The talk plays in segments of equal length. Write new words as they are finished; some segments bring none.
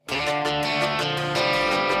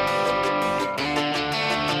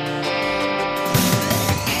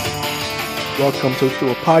Welcome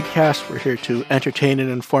to a podcast. We're here to entertain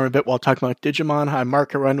and inform a bit while talking about Digimon. I'm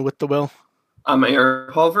Mark, running with the will. I'm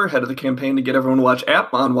Eric Pulver, head of the campaign to get everyone to watch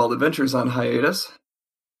Appmon while Adventure's on hiatus.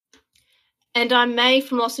 And I'm May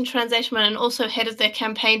from Lost in Translation and also head of their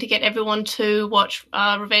campaign to get everyone to watch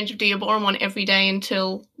Revenge of Diaboromon every day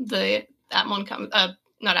until the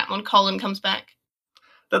Colin comes back.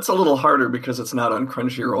 That's a little harder because it's not on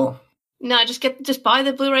Crunchyroll. No, just buy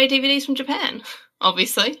the Blu-ray DVDs from Japan,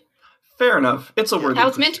 obviously. Fair enough. It's a worthy. How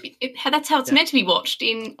it's meant to be. That's how it's meant to be watched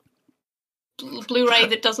in Blu-ray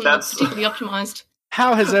that doesn't look particularly optimized.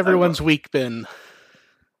 How has everyone's week been?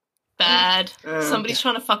 Bad. Somebody's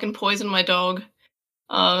trying to fucking poison my dog,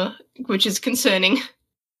 which is concerning.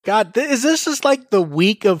 God, is this just like the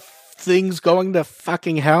week of things going to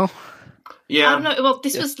fucking hell? Yeah. I don't know. Well,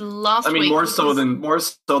 this was last week. I mean, more so than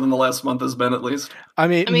the last month has been, at least. I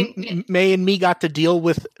mean, May and me got to deal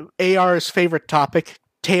with AR's favorite topic,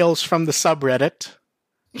 Tales from the subreddit.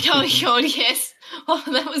 Oh, God, yes. Oh,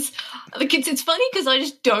 that was... It's funny because I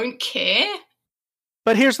just don't care.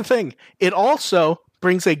 But here's the thing. It also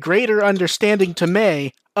brings a greater understanding to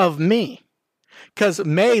May of me. Because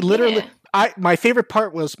May literally... Yeah. My favorite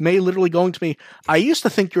part was May literally going to me, I used to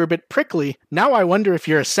think you were a bit prickly. Now I wonder if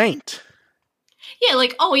you're a saint. Yeah,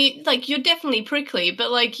 you're definitely prickly,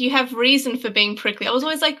 but, you have reason for being prickly. I was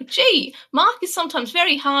always like, gee, Mark is sometimes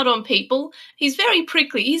very hard on people. He's very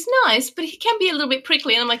prickly. He's nice, but he can be a little bit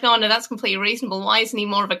prickly. And I'm like, oh, no, that's completely reasonable. Why isn't he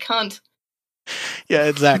more of a cunt? Yeah,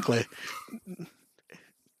 exactly.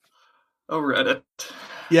 Oh, Reddit.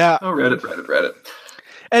 Yeah. Oh, Reddit.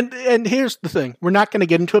 And here's the thing. We're not going to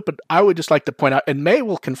get into it, but I would just like to point out, and May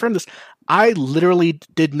will confirm this, I literally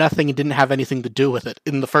did nothing and didn't have anything to do with it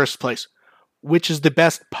in the first place. Which is the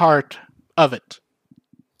best part of it.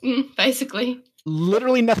 Basically.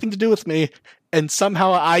 Literally nothing to do with me, and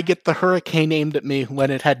somehow I get the hurricane aimed at me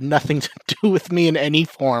when it had nothing to do with me in any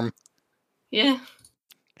form. Yeah.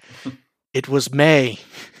 It was May.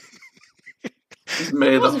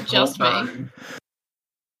 May it wasn't just May.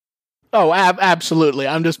 Oh, absolutely.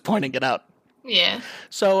 I'm just pointing it out. Yeah.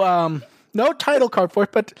 So, no title card for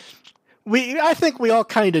it, but... I think we all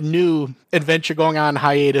kind of knew Adventure going on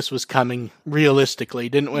hiatus was coming, realistically,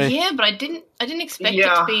 didn't we? Yeah, but I didn't expect it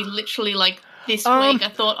to be literally this week.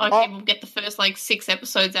 I thought, okay, we'll get the first 6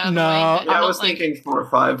 episodes out of the way. Yeah, I was thinking 4 or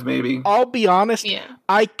 5, maybe. I'll be honest,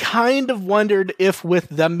 I kind of wondered if with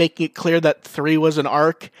them making it clear that 3 was an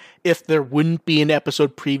arc, if there wouldn't be an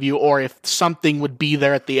episode preview, or if something would be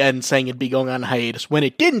there at the end saying it'd be going on hiatus. When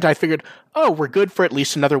it didn't, I figured, oh, we're good for at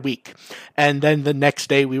least another week. And then the next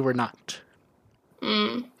day we were not.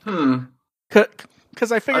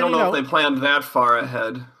 Because I figured, I don't know if they planned that far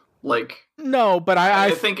ahead. No, but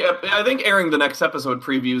I think airing the next episode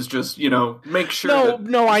previews just, make sure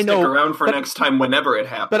I know. Stick around for next time whenever it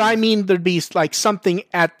happens. But I mean, there'd be something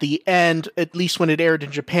at the end, at least when it aired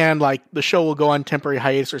in Japan, the show will go on temporary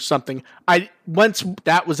hiatus or something. Once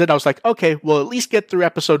that was it, I was like, okay, we'll at least get through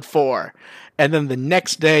episode 4. And then the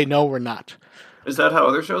next day, no, we're not. Is that how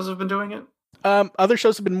other shows have been doing it? Other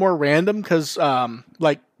shows have been more random because,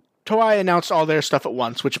 Toei announced all their stuff at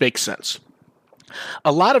once, which makes sense.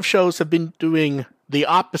 A lot of shows have been doing the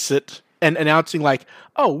opposite and announcing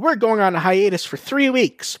oh, we're going on a hiatus for 3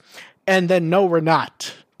 weeks. And then, no, we're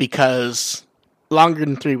not, because longer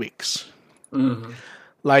than 3 weeks.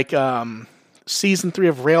 Mm-hmm. Season 3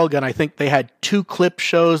 of Railgun, I think they had 2 clip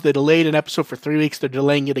shows. They delayed an episode for 3 weeks. They're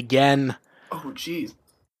delaying it again. Oh, jeez.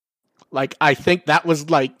 I think that was,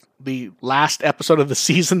 the last episode of the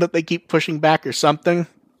season that they keep pushing back or something.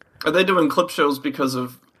 Are they doing clip shows because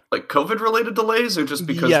of COVID-related delays, or just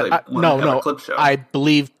because they want to have a clip show? I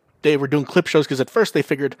believe they were doing clip shows because at first they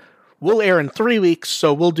figured we'll air in 3 weeks,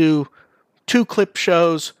 so we'll do 2 clip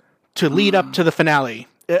shows to lead up to the finale.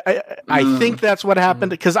 I think that's what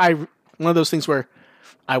happened because one of those things where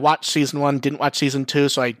I watched season 1, didn't watch season 2,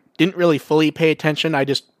 so I didn't really fully pay attention. I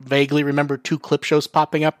just vaguely remember 2 clip shows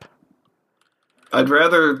popping up. I'd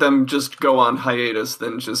rather them just go on hiatus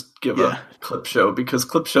than just give a clip show, because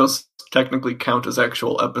clip shows technically count as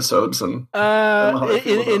actual episodes. And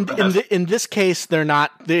in this case, they're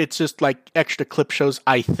not. It's just extra clip shows,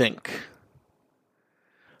 I think.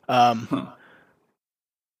 Although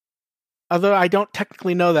I don't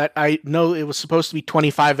technically know that. I know it was supposed to be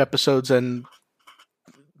 25 episodes, and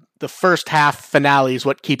the first half finale is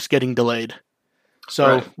what keeps getting delayed.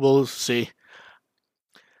 So We'll see.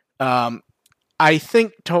 I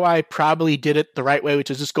think Toei probably did it the right way, which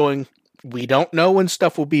is just going, we don't know when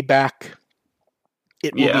stuff will be back.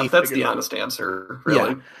 It will be that's the honest answer,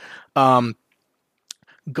 really. Yeah.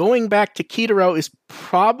 Going back to Kitaro is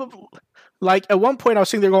probably... at one point I was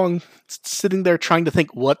sitting there trying to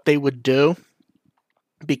think what they would do.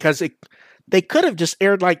 because they could have just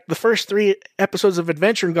aired like the first 3 episodes of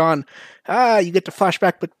Adventure and gone, you get to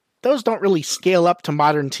flashback, but those don't really scale up to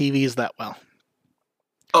modern TVs that well.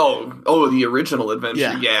 Oh, the original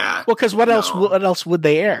Adventure, yeah. Well, because what else would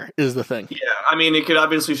they air is the thing. Yeah, I mean, it could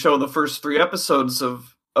obviously show the first 3 episodes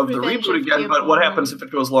of the reboot again, but what happens if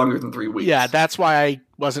it goes longer than 3 weeks? Yeah, that's why I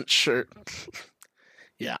wasn't sure.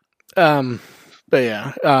 Yeah. But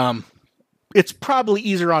yeah, it's probably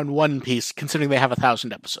easier on One Piece, considering they have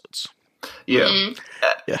 1,000 episodes. Yeah.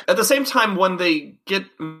 Mm-hmm. At the same time, when they get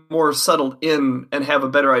more settled in and have a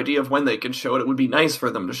better idea of when they can show it, it would be nice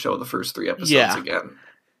for them to show the first 3 episodes again.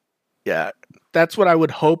 Yeah, that's what I would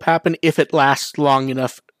hope happen if it lasts long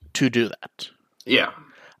enough to do that. Yeah.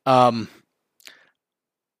 I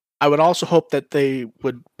would also hope that they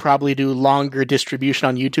would probably do longer distribution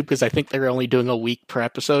on YouTube, because I think they're only doing a week per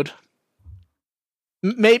episode.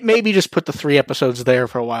 Maybe just put the 3 episodes there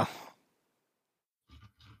for a while.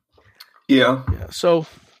 Yeah. So,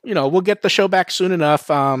 we'll get the show back soon enough.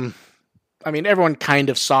 I mean, everyone kind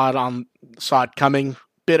of saw it coming a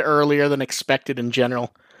bit earlier than expected in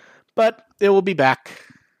general, but it will be back.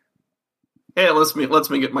 Hey, let's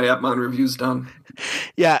me get my Appmon reviews done.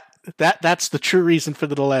 Yeah, that's the true reason for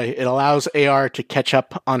the delay. It allows AR to catch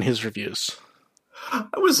up on his reviews. I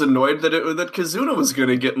was annoyed that Kizuna was going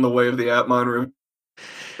to get in the way of the Appmon review.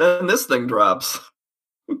 Then this thing drops.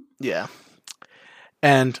 Yeah.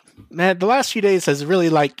 And man, the last few days has really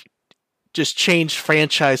just changed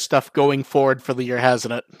franchise stuff going forward for the year,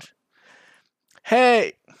 hasn't it?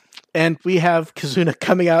 Hey, and we have Kizuna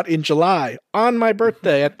coming out in July on my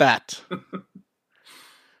birthday at that.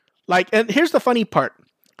 And here's the funny part.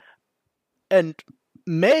 And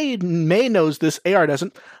May knows this, AR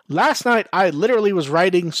doesn't. Last night, I literally was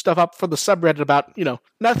writing stuff up for the subreddit about,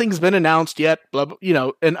 nothing's been announced yet, blah, blah,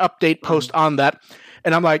 an update post on that.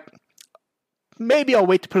 And I'm like, maybe I'll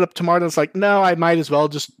wait to put it up tomorrow. And it's like, no, I might as well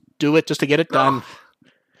just do it just to get it done.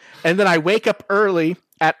 And then I wake up early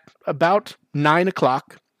at about 9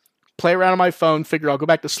 o'clock, play around on my phone, figure I'll go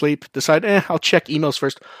back to sleep, decide, I'll check emails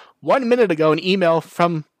first. 1 minute ago, I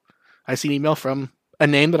see an email from a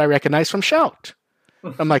name that I recognize from Shout.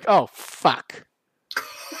 I'm like, oh, fuck.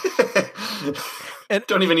 And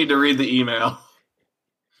don't even need to read the email.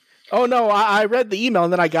 Oh, no, I read the email,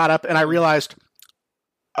 and then I got up and I realized,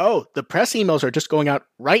 oh, the press emails are just going out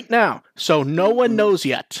right now, so no one knows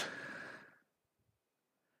yet.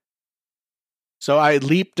 So I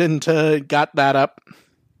leaped into, got that up,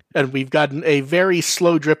 and we've gotten a very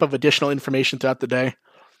slow drip of additional information throughout the day.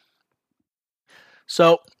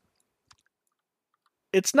 So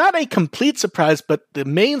it's not a complete surprise, but the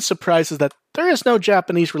main surprise is that there is no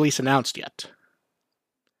Japanese release announced yet.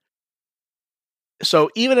 So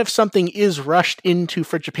even if something is rushed into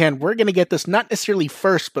for Japan, we're going to get this not necessarily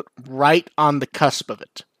first, but right on the cusp of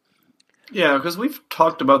it. Yeah, because we've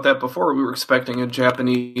talked about that before. We were expecting a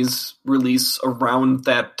Japanese release around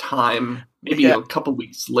that time, maybe a couple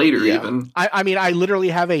weeks later even. I mean, I literally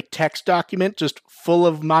have a text document just full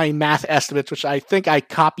of my math estimates, which I think I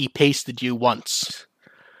copy-pasted you once,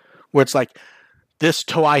 where it's like, this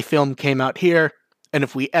Toei film came out here, and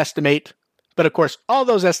if we estimate... But of course, all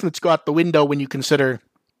those estimates go out the window when you consider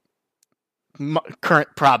current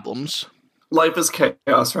problems. Life is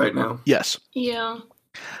chaos right now. Yes. Yeah.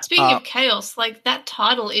 Speaking of chaos, that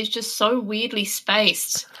title is just so weirdly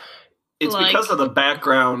spaced. It's because of the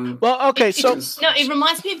background. Well, okay, it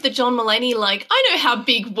reminds me of the John Mulaney, I know how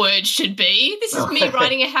big words should be. This is me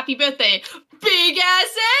writing a happy birthday. Big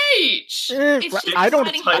ass H! I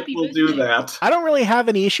don't do that. I don't really have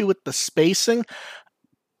any issue with the spacing.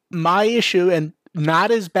 My issue, and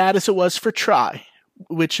not as bad as it was for Try,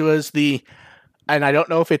 which was and I don't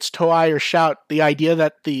know if it's Toei or Shout, the idea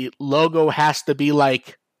that the logo has to be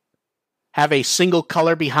have a single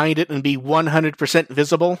color behind it and be 100%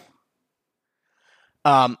 visible.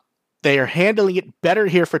 They are handling it better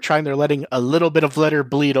here for Try, and they're letting a little bit of letter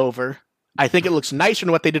bleed over. I think it looks nicer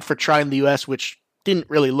than what they did for Try in the US, which didn't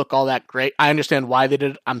really look all that great. I understand why they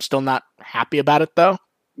did it. I'm still not happy about it, though.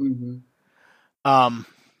 Mm-hmm.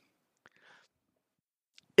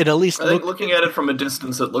 It at least I think looking at it from a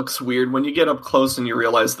distance, it looks weird. When you get up close and you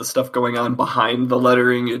realize the stuff going on behind the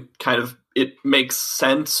lettering, it makes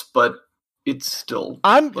sense, but it still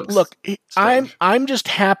I'm just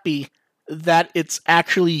happy that it's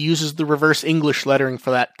actually uses the reverse English lettering for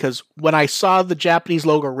that, because when I saw the Japanese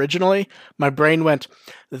logo originally, my brain went,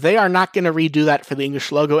 they are not going to redo that for the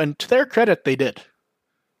English logo, and to their credit, they did.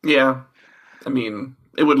 Yeah. I mean,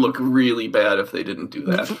 it would look really bad if they didn't do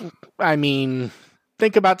that. I mean...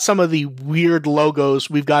 Think about some of the weird logos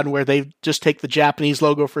we've gotten where they just take the Japanese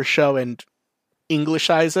logo for show and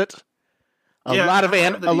Englishize it. A lot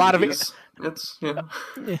of It's yeah.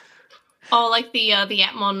 Oh, like the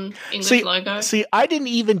Atmon English logo. See, I didn't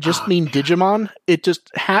even just mean Digimon. It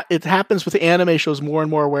just it happens with anime shows more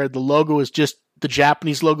and more where the logo is just the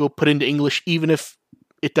Japanese logo put into English, even if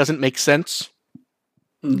it doesn't make sense.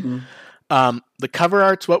 Mm-hmm. The cover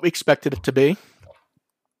art's what we expected it to be,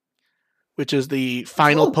 which is the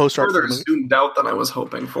final post art. Further zoomed out than I was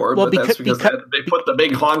hoping for, well, but that's because they put the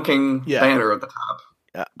big honking banner at the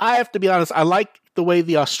top. I have to be honest. I like the way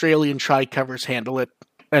the Australian Tri covers handle it.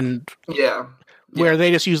 And where they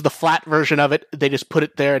just use the flat version of it, they just put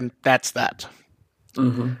it there, and that's that.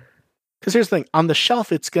 Mm-hmm. Because here's the thing: on the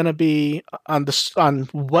shelf, it's going to be on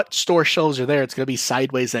what store shelves are there. It's going to be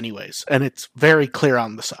sideways, anyways, and it's very clear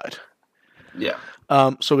on the side. Yeah.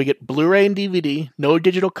 So we get Blu-ray and DVD, no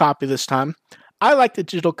digital copy this time. I like the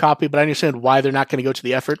digital copy, but I understand why they're not going to go to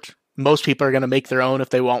the effort. Most people are going to make their own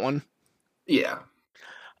if they want one. Yeah.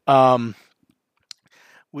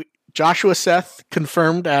 Joshua Seth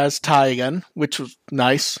confirmed as Tai again, which was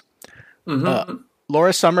nice. Mm-hmm.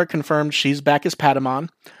 Laura Summer confirmed she's back as Patamon.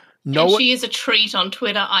 She is a treat on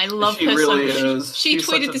Twitter. I love her really so much. She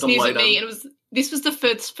tweeted this news at me, and this was the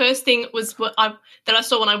first thing that I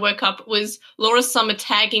saw when I woke up was Laura Summer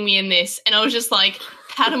tagging me in this, and I was just like,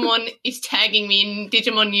 Patamon is tagging me in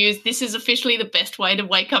Digimon news. This is officially the best way to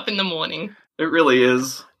wake up in the morning. It really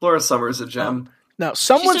is. Laura Summer's a gem. Now,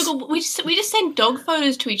 we just send dog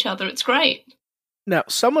photos to each other. It's great. Now,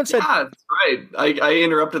 someone said... Yeah, that's right. I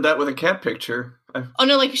interrupted that with a cat picture. Oh,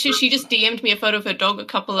 no, like, she just DM'd me a photo of her dog a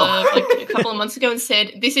couple of months ago and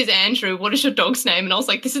said, "This is Andrew. What is your dog's name?" And I was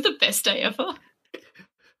like, this is the best day ever.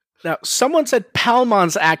 Now, someone said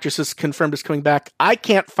Palmon's actress is confirmed as coming back. I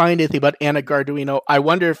can't find anything about Anna Garduino. I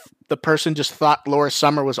wonder if the person just thought Laura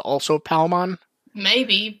Summer was also Palmon.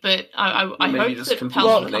 Maybe, but I hope that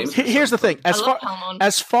Palmon comes. Here's the thing: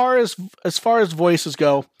 as far as voices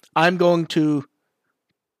go, I'm going to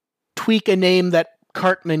tweak a name that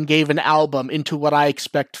Cartman gave an album into what I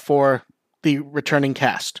expect for the returning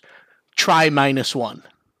cast. Try -1.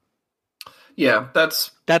 Yeah,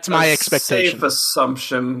 that's my expectation. Safe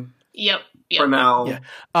assumption. Yep. For now.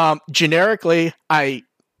 Yeah. Generically, I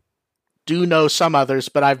do know some others,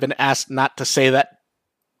 but I've been asked not to say that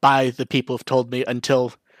by the people who've told me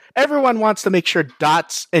until everyone wants to make sure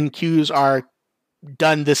dots and Qs are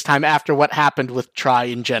done this time after what happened with Try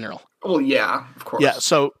in general. Well, yeah, of course. Yeah,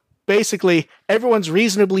 so basically everyone's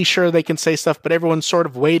reasonably sure they can say stuff, but everyone's sort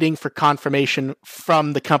of waiting for confirmation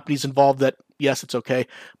from the companies involved that, yes, it's okay,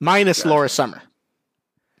 minus Laura Summer.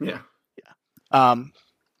 Yeah.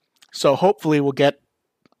 So hopefully we'll get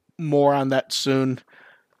more on that soon.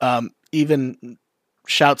 Even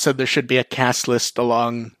Shout said there should be a cast list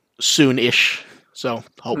along soon-ish, so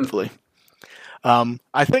hopefully.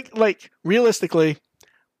 I think, like, realistically,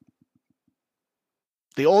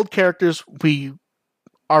 the old characters, we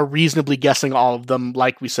are reasonably guessing all of them,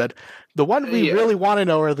 like we said. The one we really want to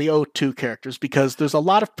know are the O2 characters, because there's a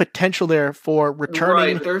lot of potential there for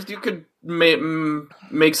returning... Right, you could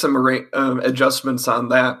make some adjustments on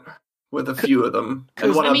that with a few of them.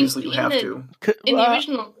 And obviously you have to. In the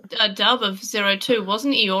original dub of 02,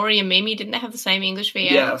 wasn't Iori and Mimi, didn't they have the same English VO?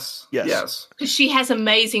 Yes. Because she has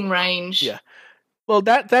amazing range. Yeah. Well,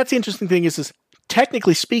 that's the interesting thing is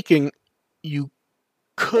technically speaking, you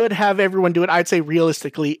could have everyone do it, I'd say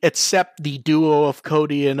realistically, except the duo of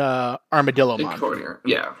Cody and Armadillomon.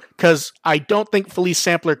 Yeah. Because I don't think Felice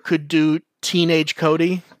Sampler could do Teenage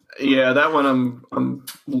Cody. Yeah, that one I'm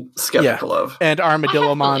skeptical of. And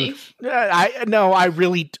Armadillomon.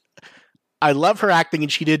 I love her acting,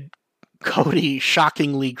 and she did Cody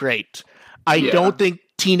shockingly great. I don't think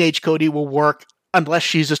Teenage Cody will work unless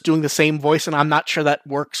she's just doing the same voice, and I'm not sure that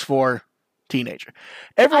works for teenager.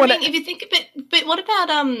 If you think of it, but what about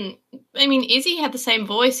Izzy had the same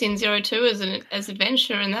voice in 02 as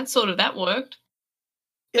Adventure, and that worked.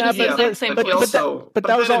 Yeah, but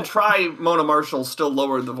that was all. Try Mona Marshall still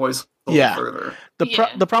lowered the voice a little further.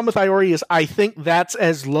 The problem with Iori is I think that's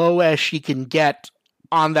as low as she can get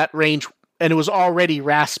on that range, and it was already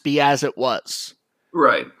raspy as it was.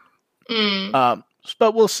 Right.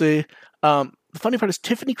 But we'll see. The funny part is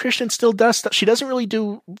Tiffany Christian still does stuff. She doesn't really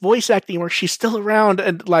do voice acting work. She's still around,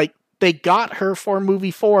 and they got her for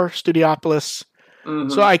movie 4, Studiopolis. Mm-hmm.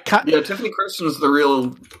 So Tiffany Christian's the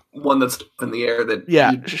real one that's in the air that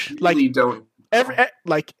you really don't.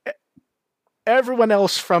 Everyone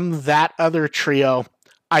else from that other trio,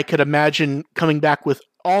 I could imagine coming back with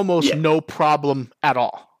almost no problem at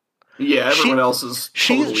all. Yeah, everyone else is.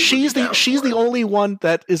 She's the only one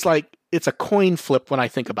that is it's a coin flip when I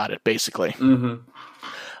think about it, basically.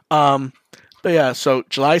 Mm-hmm. But yeah, so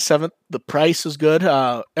July 7th, the price is good.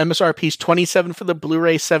 MSRP is $27 for the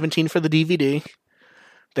Blu-ray, $17 for the DVD.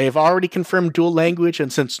 They've already confirmed dual language,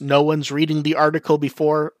 and since no one's reading the article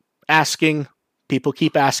before asking, people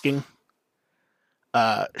keep asking.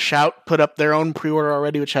 Shout put up their own pre-order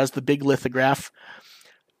already, which has the big lithograph.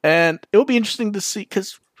 And it will be interesting to see,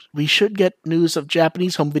 because we should get news of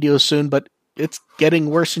Japanese home videos soon, but it's getting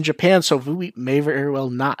worse in Japan, so we may very well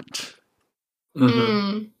not.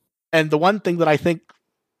 Mm. And the one thing that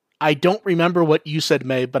I don't remember what you said,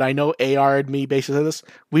 May, but I know AR and me basically said this,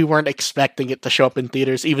 we weren't expecting it to show up in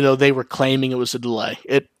theaters, even though they were claiming it was a delay.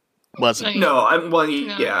 It wasn't. We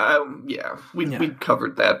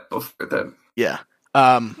covered that before then. Yeah.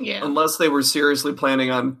 Unless they were seriously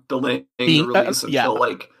planning on delaying the release until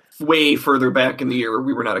like way further back in the year,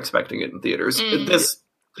 we were not expecting it in theaters.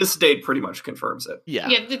 This date pretty much confirms it. Yeah.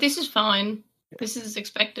 Yeah, this is fine. This is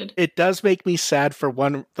expected. It does make me sad for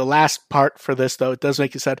the last part for this, though. It does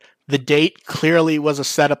make you sad. The date clearly was a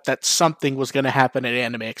setup that something was going to happen at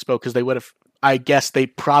Anime Expo, because they would have, I guess they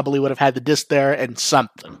probably would have had the disc there and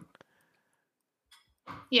something.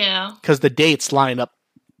 Yeah. Because the dates line up.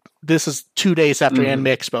 This is 2 days after Anime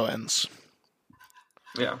Expo ends.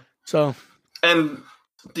 Yeah. So. And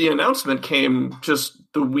the announcement came just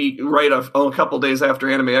the week, a couple days after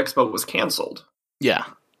Anime Expo was canceled. Yeah.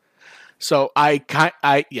 So I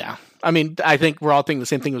think we're all thinking the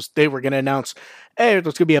same thing. Was they were going to announce, hey, there's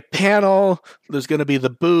going to be a panel, there's going to be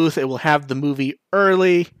the booth, it will have the movie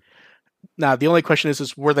early. Now, the only question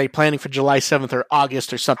is were they planning for July 7th or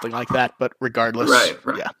August or something like that? But regardless. Right.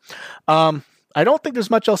 Yeah. I don't think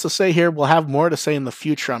there's much else to say here. We'll have more to say in the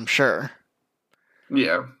future, I'm sure.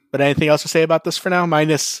 Yeah. But anything else to say about this for now?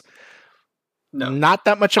 Minus not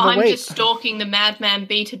that much of a wait. I'm just stalking the Madman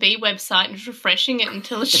B2B website and refreshing it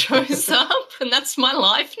until it shows up, and that's my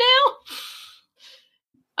life now.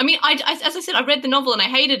 I mean, as I said, I read the novel and I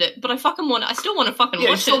hated it, but I still want to fucking watch it.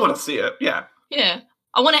 Yeah, you still want to see it, yeah. Yeah.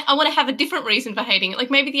 I want to have a different reason for hating it. Like,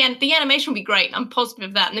 maybe the animation will be great, I'm positive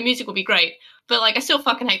of that, and the music will be great. But, like, I still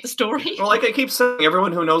fucking hate the story. Well, like I keep saying,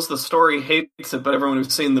 everyone who knows the story hates it, but everyone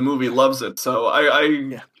who's seen the movie loves it. So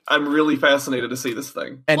I'm really fascinated to see this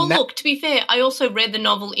thing. And look, to be fair, I also read the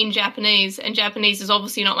novel in Japanese, and Japanese is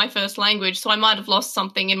obviously not my first language, so I might have lost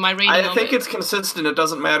something in my reading of it. I think it's consistent. It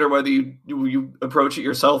doesn't matter whether you approach it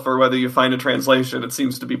yourself or whether you find a translation. It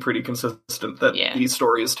seems to be pretty consistent that the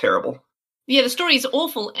story is terrible. Yeah, the story is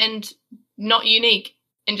awful and not unique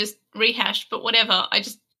and just rehashed, but whatever.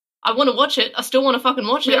 I want to watch it. I still want to fucking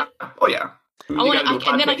watch it. Yeah. Oh, yeah.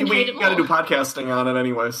 And then I can hate it more. We got to do podcasting on it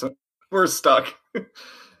anyway, so we're stuck.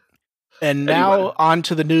 And now on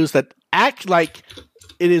to the news that act like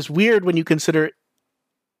it is weird when you consider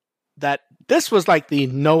that this was like the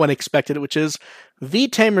no one expected it, which is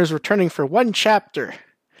V-Tamer is returning for one chapter.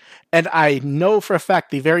 And I know for a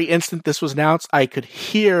fact the very instant this was announced, I could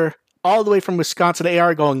hear all the way from Wisconsin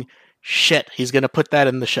AR going, shit, he's going to put that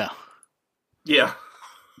in the show. Yeah.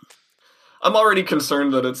 I'm already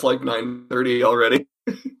concerned that it's like 9:30 already.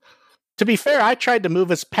 To be fair, I tried to move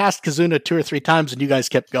us past Kazuna 2 or 3 times and you guys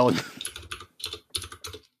kept going.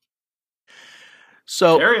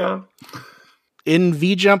 So, carry on. In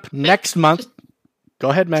V-Jump next month... Go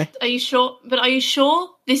ahead, May. Are you sure? But are you sure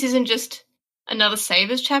this isn't just another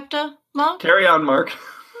Savers chapter, Mark? Carry on, Mark.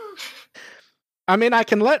 I mean, I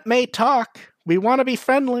can let May talk. We want to be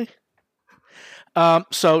friendly.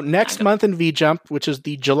 So next month in V-Jump, which is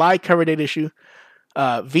the July cover date issue,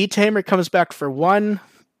 V-Tamer comes back for one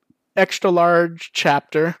extra large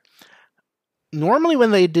chapter. Normally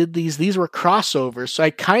when they did these were crossovers, so I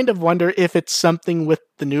kind of wonder if it's something with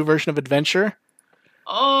the new version of Adventure.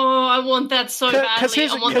 Oh, I want that so badly.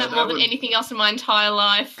 I want that more than anything else in my entire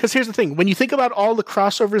life. Because here's the thing. When you think about all the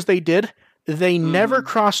crossovers they did, they never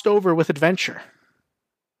crossed over with Adventure.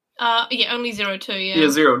 Only 02, yeah.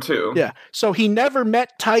 Yeah, 02. Yeah, so he never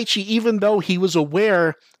met Taichi, even though he was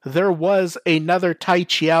aware there was another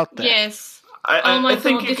Taichi out there. Yes. I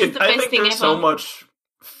think there's so much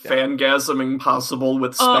fangasming possible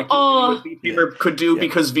with speculating what V-Tamer could do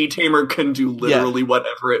because V-Tamer can do literally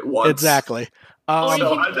whatever it wants. Exactly.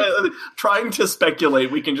 Trying to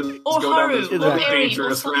speculate, we can just go down this really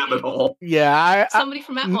dangerous rabbit hole. Yeah, somebody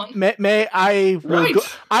from Atmon.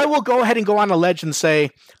 I will go ahead and go on a ledge and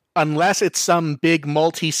say, unless it's some big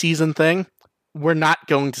multi-season thing, we're not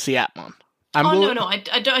going to see Atmon. No, I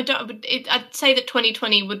don't. I'd say that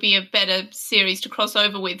 2020 would be a better series to cross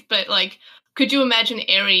over with, but like, could you imagine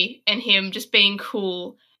Eri and him just being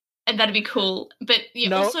cool? And that'd be cool. But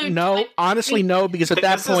honestly, no, because at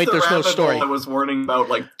that point, there's no story. I was warning about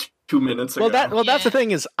like minutes ago. That's the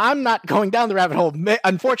thing is, I'm not going down the rabbit hole.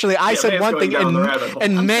 Unfortunately, I said one thing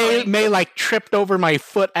and May like tripped over my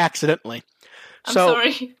foot accidentally. I'm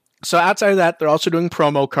sorry. So outside of that, they're also doing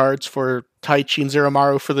promo cards for Taichi and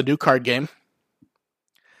Zeromaru for the new card game.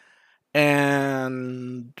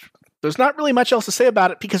 And there's not really much else to say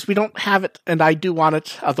about it because we don't have it, and I do want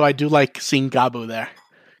it, although I do like seeing Gabu there.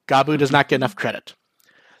 Gabu does not get enough credit.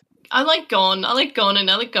 I like Gon. I like Gon and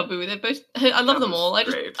I like Gabu. They're both. I love them all.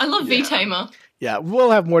 I love V-Tamer. Yeah,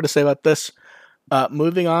 we'll have more to say about this.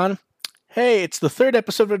 Moving on. Hey, it's the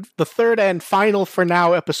third and final for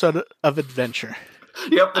now episode of Adventure.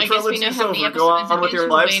 Yep, the trilogy is over. Go on with your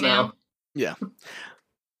lives now. Yeah.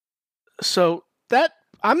 So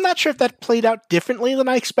I'm not sure if that played out differently than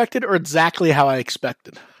I expected or exactly how I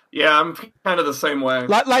expected. Yeah, I'm kind of the same way. It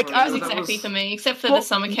was exactly for me, except for the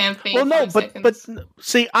summer camp being but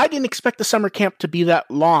see, I didn't expect the summer camp to be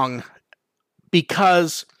that long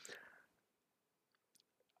because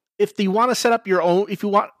if you want to set up your own, if you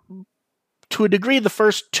want, to a degree, the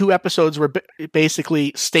first 2 episodes were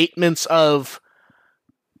basically statements of,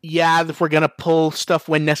 if we're going to pull stuff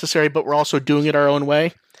when necessary, but we're also doing it our own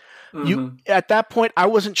way. Mm-hmm. At that point, I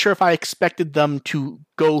wasn't sure if I expected them to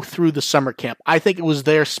go through the summer camp. I think it was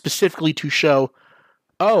there specifically to show,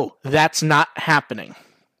 that's not happening.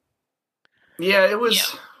 Yeah, it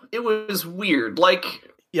was weird. Like,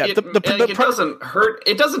 it doesn't hurt.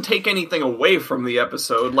 It doesn't take anything away from the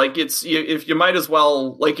episode. Like, if you might as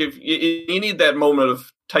well, like, if you need that moment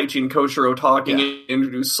of Taichi and Koshiro talking and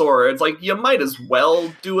introduce Sora, it's like you might as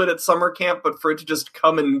well do it at summer camp, but for it to just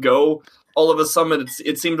come and go all of a sudden,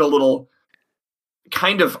 it seemed a little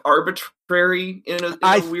kind of arbitrary in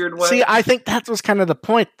a weird way. See, I think that was kind of the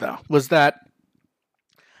point, though, was that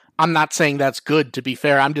I'm not saying that's good, to be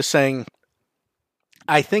fair. I'm just saying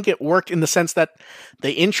I think it worked in the sense that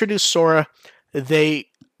they introduce Sora, they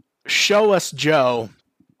show us Joe,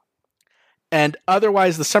 and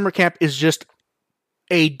otherwise the summer camp is just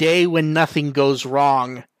a day when nothing goes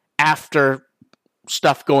wrong after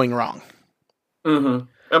stuff going wrong. Mm-hmm.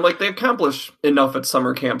 I'm like, they accomplish enough at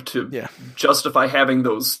summer camp to justify having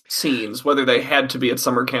those scenes, whether they had to be at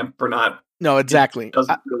summer camp or not. No, exactly. It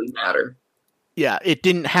doesn't really matter. Yeah, it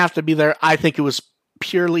didn't have to be there. I think it was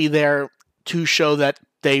purely there to show that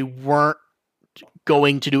they weren't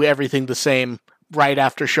going to do everything the same right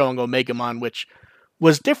after showing Omegamon, which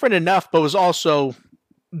was different enough, but was also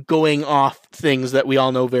going off things that we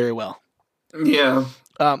all know very well. Yeah.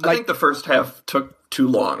 I think the first half took too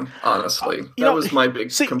long, honestly. That was my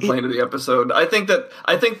big complaint of the episode. I think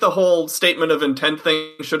the whole statement of intent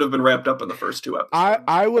thing should have been wrapped up in the first 2 episodes.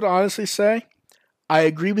 I would honestly say I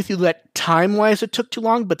agree with you that time-wise it took too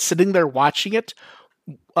long, but sitting there watching it,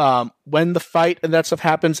 when the fight and that stuff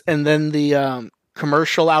happens, and then the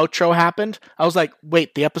commercial outro happened, I was like,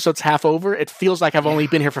 wait, the episode's half over? It feels like I've only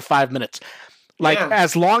been here for 5 minutes.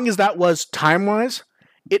 As long as that was time-wise,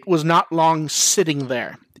 it was not long sitting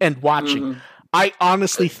there and watching. Mm-hmm. I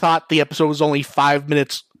honestly thought the episode was only 5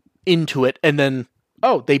 minutes into it, and then,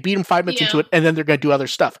 they beat him 5 minutes into it, and then they're going to do other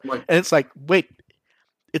stuff. And it's like, wait,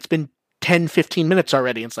 it's been 10, 15 minutes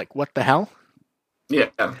already. It's like, what the hell? Yeah,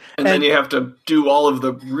 and then you have to do all of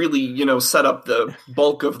the really, set up the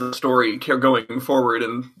bulk of the story going forward,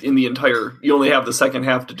 and in the entire, you only have the second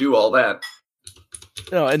half to do all that.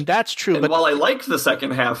 No, and that's true. And while I liked the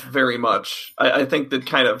second half very much, I think that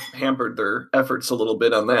kind of hampered their efforts a little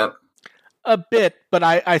bit on that. A bit, but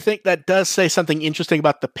I think that does say something interesting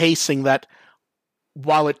about the pacing, that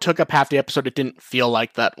while it took up half the episode, it didn't feel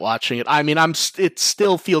like that watching it. I mean, it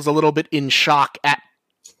still feels a little bit in shock at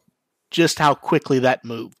just how quickly that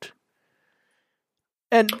moved.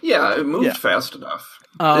 And yeah, it moved fast enough.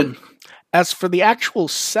 As for the actual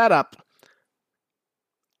setup,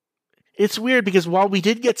 it's weird because while we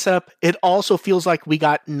did get setup, it also feels like we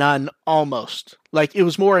got none almost. Like it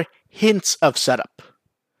was more hints of setup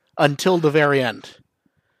until the very end.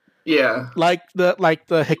 Yeah. Like the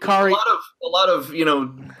Hikari. A lot of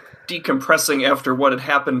decompressing after what had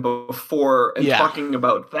happened before and talking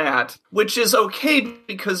about that, which is okay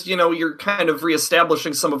because, you're kind of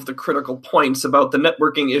reestablishing some of the critical points about the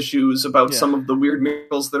networking issues, about some of the weird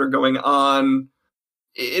miracles that are going on.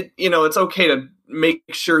 It's okay to make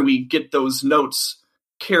sure we get those notes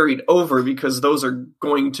carried over because those are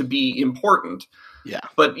going to be important. Yeah.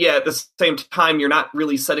 But at the same time, you're not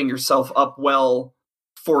really setting yourself up well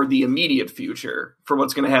for the immediate future, for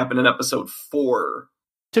what's going to happen in episode 4.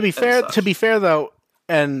 To be fair though,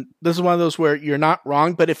 and this is one of those where you're not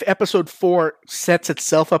wrong, but if episode 4 sets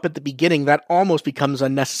itself up at the beginning, that almost becomes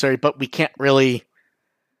unnecessary, but we can't really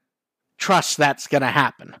trust that's going to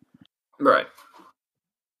happen. Right.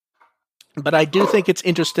 But I do think it's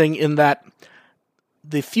interesting in that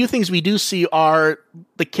the few things we do see are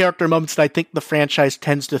the character moments that I think the franchise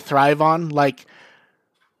tends to thrive on, like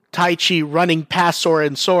Taichi running past Sora,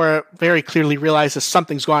 and Sora very clearly realizes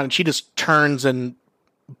something's going on, and she just turns and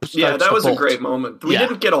that was a great moment. We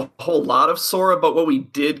didn't get a whole lot of Sora, but what we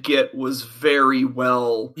did get was very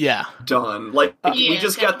well done. Like, we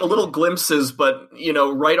just got the little glimpses, but,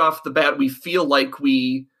 right off the bat, we feel like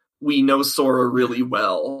we know Sora really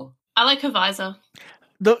well. I like her visor.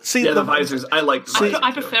 The visors. I like the visor.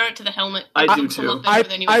 I prefer it to the helmet. I do too.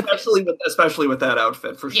 Especially with that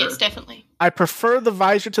outfit, for sure. Yes, definitely. I prefer the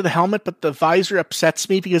visor to the helmet, but the visor upsets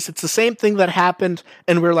me because it's the same thing that happened,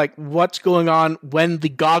 and we're like, what's going on when the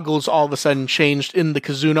goggles all of a sudden changed in the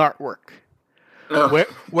Kazuna artwork?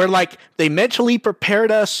 Where like, they mentally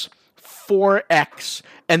prepared us for X,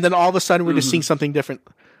 and then all of a sudden we're just seeing something different.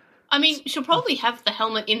 I mean, she'll probably have the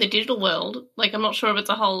helmet in the digital world. Like, I'm not sure if it's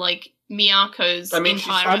a whole, like, Miyako's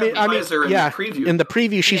entire... in the preview. In the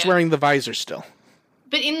preview, she's wearing the visor still.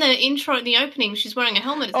 But in the intro, in the opening, she's wearing a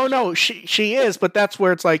helmet. No, she is, but that's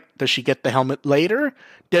where it's like, does she get the helmet later?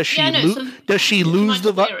 Does she lose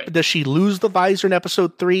the visor in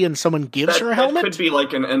episode 3 and someone gives her a helmet? That could be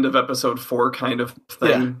like an end of episode 4 kind of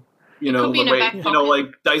thing. Yeah. The way, like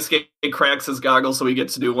Daisuke cracks his goggles so he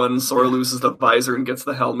gets to do one, Sora loses the visor and gets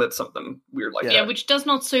the helmet, something weird like that. Yeah, which does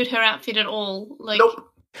not suit her outfit at all. Like, nope.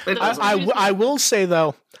 I will say,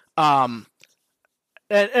 though, and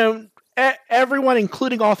everyone,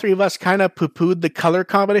 including all three of us, kind of poo-pooed the color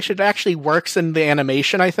combination. It actually works in the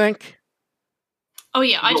animation, I think. Oh,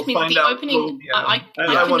 yeah, I just mean the opening. I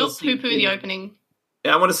cannot poo-poo the opening.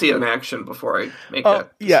 Yeah, I want to see it in action before I make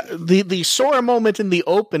that. Yeah, the Sora moment in the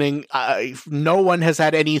opening, no one has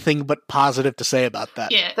had anything but positive to say about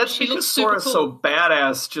that. Yeah, that's because Sora's so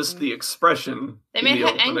badass, just the expression. They made her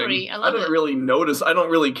angry. I don't really notice. I don't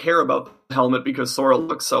really care about the helmet because Sora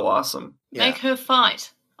looks so awesome. Yeah. Make her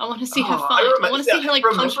fight. I want to see her fight. I want to see her, like,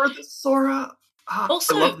 punch. Remember this Sora?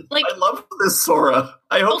 Also, I love this Sora.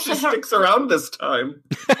 I hope she sticks around this time.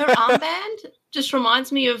 Her armband just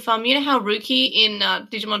reminds me of you know how Ruki in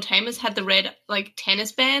Digimon Tamers had the red like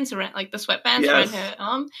tennis bands around, like the sweatbands around her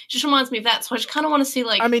arm. Just reminds me of that. So I just kind of want to see,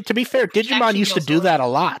 like. I mean, to be fair, Digimon used to do that a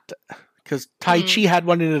lot because Taichi had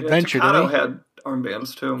one in Adventure. Takano had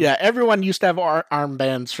armbands too. Yeah, everyone used to have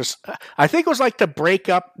armbands for. I think it was like to break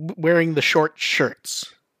up wearing the short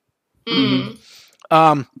shirts.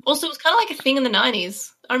 Also, it was kind of like a thing in the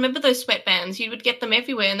 90s. I remember those sweatbands. You would get them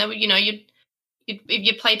everywhere, and they would, if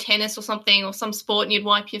you play tennis or something or some sport and you'd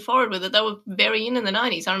wipe your forehead with it, they were very in the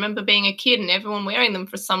 90s. I remember being a kid and everyone wearing them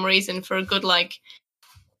for some reason for a good,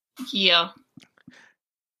 year.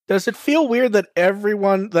 Does it feel weird that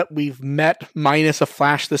everyone that we've met, minus a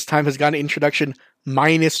Flash this time, has got an introduction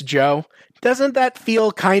minus Joe? Doesn't that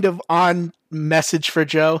feel kind of on message for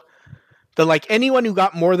Joe? That, anyone who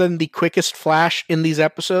got more than the quickest Flash in these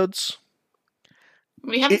episodes...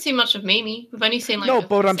 We haven't seen much of Mimi. We've only seen, No, but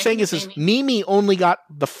what I'm saying is Mimi only got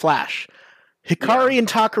the Flash. Hikari and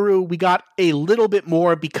Takaru, we got a little bit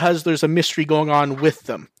more because there's a mystery going on with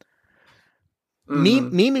them.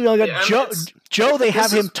 Mimi, we only got Joe, they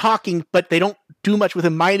have him talking, but they don't do much with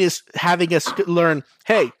him, minus having us learn,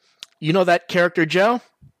 hey, you know that character Joe?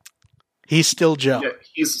 He's still Joe. Yeah,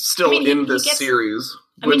 he's still in this series.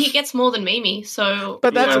 He gets more than Mimi, so...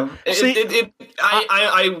 But that's... this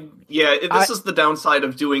is the downside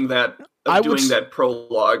of doing that, that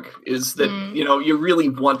prologue, is that, you really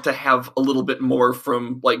want to have a little bit more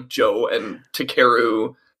from, Joe and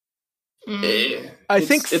Takeru. I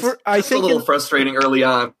think it's a little frustrating early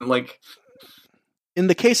on, In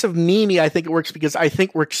the case of Mimi, I think it works because I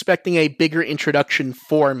think we're expecting a bigger introduction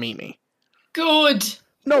for Mimi. Good!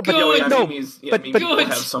 No, but Mimi's will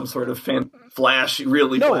have some sort of flashy.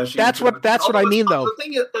 That's what I mean, though.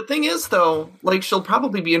 The thing is, though, she'll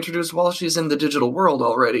probably be introduced while she's in the digital world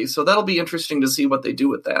already, so that'll be interesting to see what they do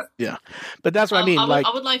with that. Yeah, but that's what I mean.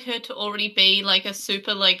 I would like her to already be a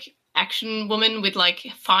super action woman with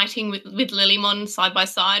fighting with Lilymon side by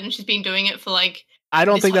side, and she's been doing it for I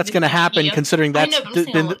don't think that's going to happen, considering that's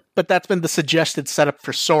been the suggested setup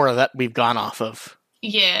for Sora that we've gone off of.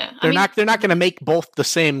 Yeah, they're not going to make both the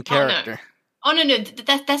same character. Oh no,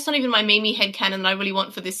 that's not even my Mimi headcanon that I really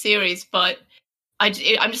want for this series. But I'm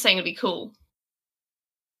just saying it'd be cool.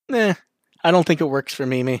 I don't think it works for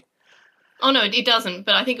Mimi. Oh no, it doesn't.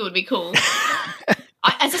 But I think it would be cool.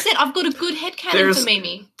 As I said, I've got a good headcanon for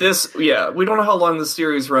Mimi. We don't know how long the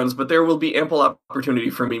series runs, but there will be ample opportunity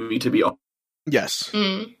for Mimi to be on. Yes.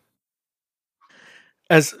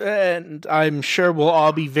 And I'm sure we'll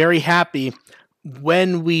all be very happy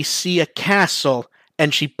when we see a castle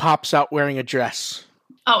and she pops out wearing a dress.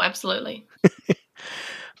 Oh, absolutely.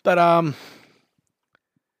 But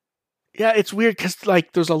yeah, it's weird because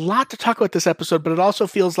like there's a lot to talk about this episode, but it also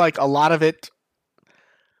feels like a lot of it,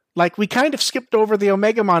 like we kind of skipped over the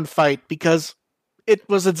Omegamon fight because it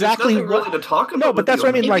was exactly There's nothing really to talk about. No, but that's what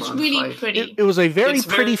I mean. Like, it's really pretty. It was a very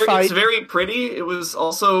pretty fight. It's very pretty. It was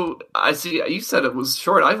also. I see. You said it was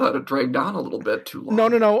short. I thought it dragged on a little bit too long.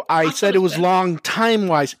 No. I said it was long time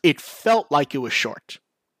wise. It felt like it was short.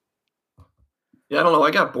 Yeah, I don't know.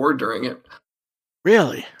 I got bored during it.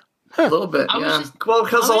 Really? Huh. A little bit, yeah. Well,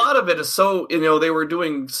 because a lot of it is so, they were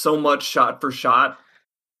doing so much shot for shot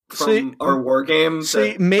from our war game.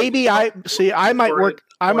 I might work.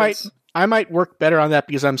 I might work better on that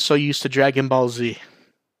because I'm so used to Dragon Ball Z.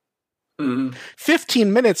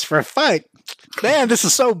 15 minutes for a fight, man. This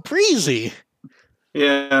is so breezy.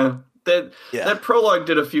 Yeah. That prologue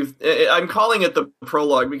did a few. I'm calling it the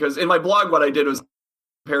prologue because in my blog, what I did was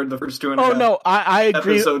compared the first 2.5 I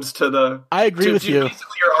agree. episodes to the. I agree with you.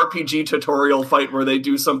 Basically, your RPG tutorial fight where they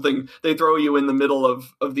do something, they throw you in the middle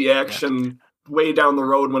of the action way down the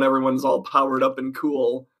road when everyone's all powered up and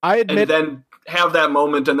cool. I admit, and then have that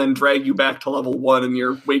moment and then drag you back to level 1 and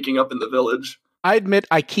you're waking up in the village. I admit,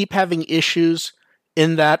 I keep having issues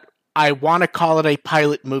in that I want to call it a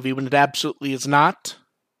pilot movie when it absolutely is not,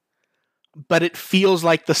 but it feels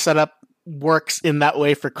like the setup works in that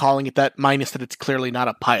way for calling it that, minus that it's clearly not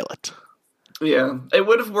a pilot. Yeah, it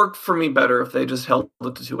would have worked for me better if they just held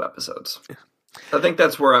it to 2 episodes. I think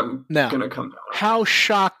that's where I'm going to come down. How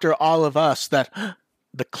shocked are all of us that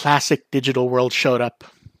the classic Digital World showed up?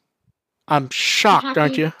 I'm shocked,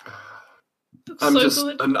 aren't you?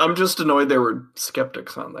 I'm just annoyed there were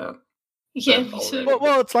skeptics on that. Yeah, me too.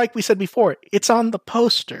 Well, it's like we said before. It's on the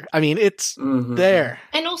poster. I mean, it's there.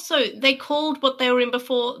 And also, they called what they were in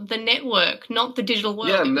before the network, not the Digital World.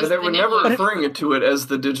 Yeah, they were never referring to it as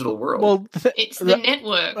the Digital World. Well, it's the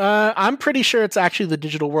network. I'm pretty sure it's actually the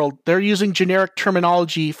Digital World. They're using generic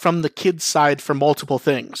terminology from the kids' side for multiple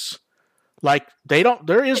things. Like,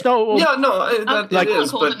 there is no... Yeah, no, that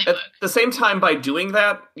is, but at the same time, by doing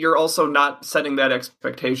that, you're also not setting that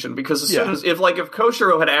expectation, because as soon as, if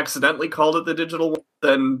Koshiro had accidentally called it the Digital World,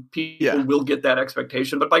 then people will get that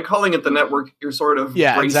expectation, but by calling it the network, you're sort of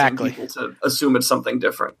bracing people to assume it's something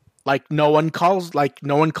different. Like, no one calls him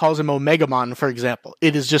Omegamon, for example.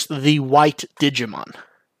 It is just the white Digimon.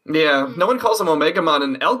 Yeah, no one calls him Omegamon,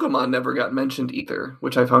 and Algomon never got mentioned either,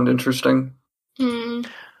 which I found interesting.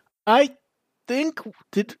 I think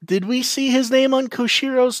did we see his name on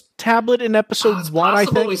Koshiro's tablet in episode 1? I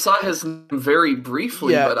think we saw his name very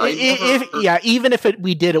briefly, but even if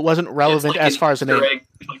we did, it wasn't relevant as far as a name.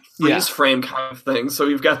 Freeze frame kind of thing. So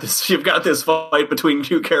you've got this fight between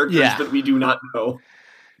 2 characters that we do not know.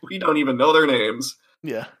 We don't even know their names.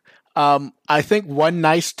 Yeah. I think one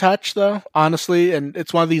nice touch, though, honestly, and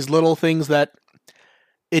it's one of these little things that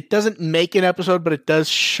it doesn't make an episode, but it does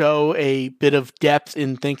show a bit of depth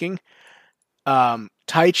in thinking.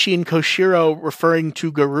 Taichi and Koshiro referring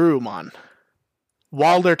to Garurumon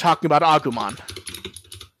while they're talking about Agumon.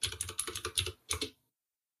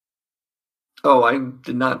 Oh, I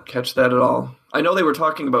did not catch that at all. I know they were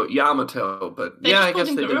talking about Yamato, but I guess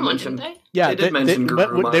they did mention. They did mention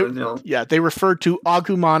Garurumon. They referred to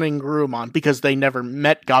Agumon and Garurumon because they never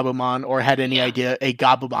met Gabumon or had any idea a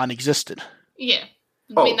Gabumon existed. Yeah,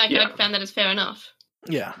 I mean, I found that as fair enough.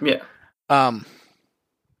 Yeah.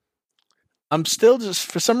 I'm still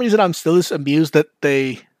for some reason, I'm still just amused that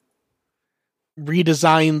they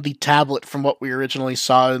redesigned the tablet from what we originally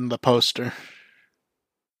saw in the poster.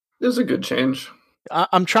 It was a good change.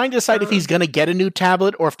 I'm trying to decide if he's going to get a new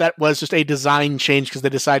tablet or if that was just a design change because they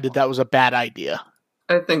decided that was a bad idea.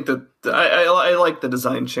 I think that I like the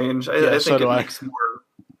design change. I think it makes more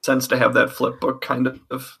sense to have that flip book kind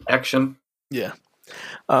of action. Yeah.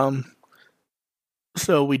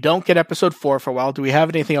 So we don't get episode 4 for a while. Do we have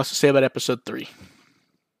anything else to say about episode 3?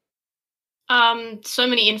 So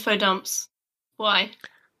many info dumps. Why?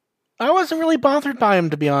 I wasn't really bothered by them,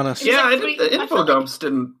 to be honest. Yeah, the info dumps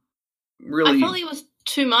didn't really... I felt it was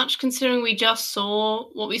too much, considering we just saw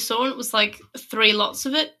what we saw, and it was like 3 lots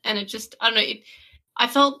of it, and it just, I don't know, I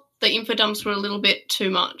felt the info dumps were a little bit too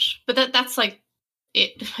much. But that's like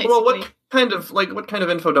it, basically. Well, what kind of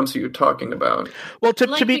info dumps are you talking about? Well,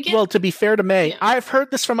 to be fair to May, I've heard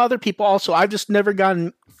this from other people also. I've just never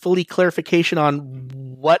gotten fully clarification on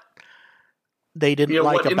what they didn't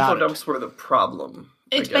like about it. What info dumps were the problem?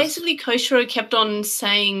 It's basically Koshiro kept on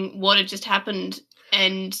saying what had just happened,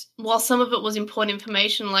 and while some of it was important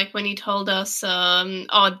information, like when he told us,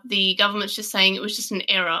 the government's just saying it was just an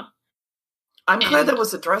error. I'm glad that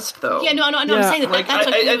was addressed, though. Yeah, no, I'm saying that that's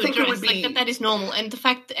okay. I think it would be that is normal, and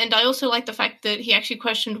I also like the fact that he actually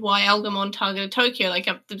questioned why Algamon targeted Tokyo. Like,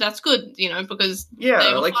 that's good, because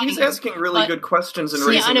he's asking really good questions and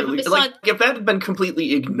raising if that had been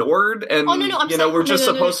completely ignored, and we're just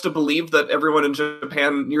supposed to believe that everyone in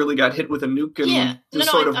Japan nearly got hit with a nuke and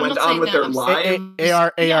went on with their lives.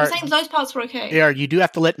 I'm saying those parts were okay. AR, you do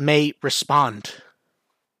have to let May respond.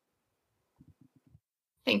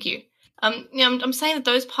 Thank you. I'm saying that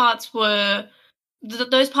those parts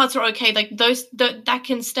are okay. Like that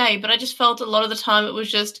can stay, but I just felt a lot of the time it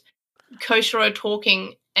was just Koshiro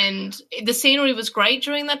talking, and the scenery was great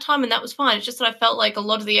during that time, and that was fine. It's just that I felt like a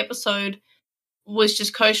lot of the episode was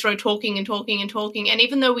just Koshiro talking and talking and talking. And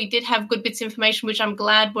even though we did have good bits of information, which I'm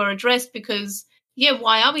glad were addressed, because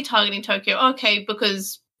why are we targeting Tokyo? Okay,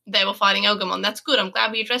 because they were fighting Elgamon. That's good. I'm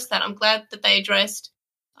glad we addressed that. I'm glad that they addressed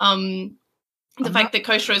the fact that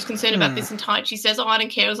Koshiro is concerned about this, and Taichi says, I don't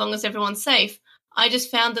care as long as everyone's safe. I just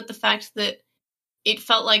found that the fact that it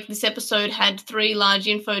felt like this episode had 3 large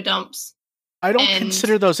info dumps. I don't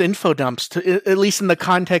consider those info dumps, at least in the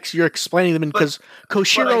context you're explaining them in, because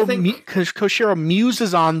Koshiro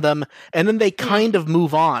muses on them, and then they kind of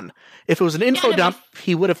move on. If it was an info dump,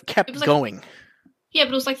 he would have kept going. Yeah,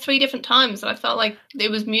 but it was like 3 different times that I felt like it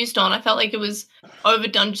was mused on. I felt like it was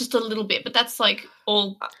overdone just a little bit, but that's like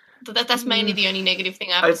all... That's mainly the only negative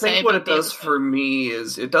thing I have to say. I think what it does for me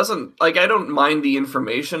is it doesn't, I don't mind the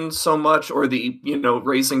information so much, or the,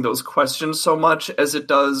 raising those questions so much, as it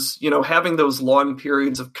does, having those long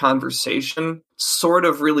periods of conversation sort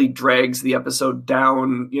of really drags the episode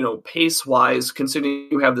down, pace-wise, considering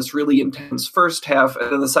you have this really intense first half,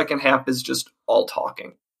 and then the second half is just all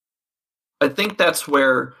talking. I think that's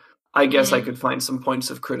where I guess I could find some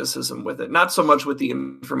points of criticism with it. Not so much with the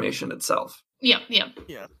information itself. Yeah.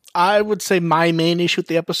 I would say my main issue with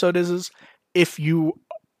the episode is if you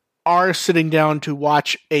are sitting down to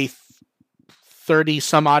watch a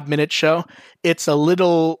 30-some-odd minute show, it's a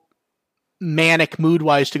little manic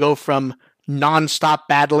mood-wise to go from non-stop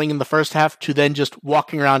battling in the first half to then just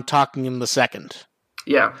walking around talking in the second.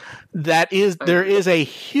 Yeah. There is a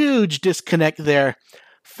huge disconnect there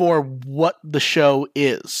for what the show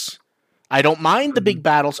is. I don't mind the big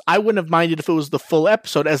battles. I wouldn't have minded if it was the full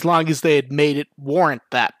episode, as long as they had made it warrant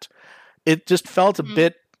that. It just felt a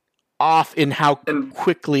bit off in how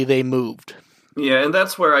quickly they moved. Yeah, and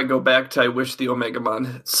that's where I go back to I wish the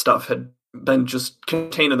Omegamon stuff had been just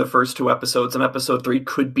contained in the first 2 episodes, and episode 3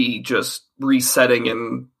 could be just resetting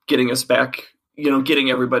and getting us back, getting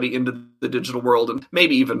everybody into the digital world, and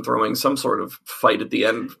maybe even throwing some sort of fight at the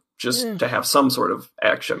end just to have some sort of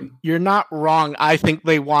action. You're not wrong. I think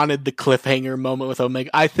they wanted the cliffhanger moment with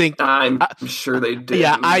Omega. I'm sure they did.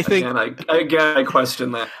 Yeah, I think... I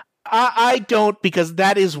question that. I don't, because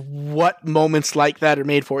that is what moments like that are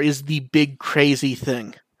made for, is the big crazy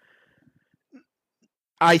thing.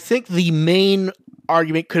 I think the main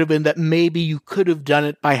argument could have been that maybe you could have done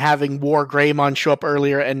it by having War Greymon show up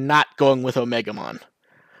earlier and not going with Omegamon.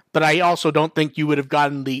 But I also don't think you would have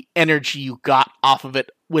gotten the energy you got off of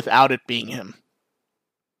it without it being him.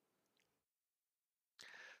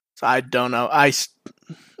 So I don't know. I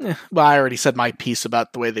already said my piece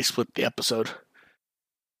about the way they split the episode.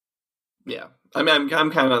 Yeah. I mean,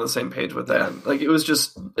 I'm kind of on the same page with that. Like, it was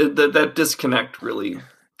just that disconnect, really.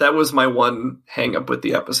 That was my one hang up with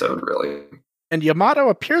the episode, really. And Yamato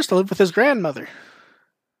appears to live with his grandmother.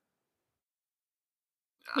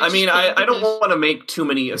 I mean, I don't want to make too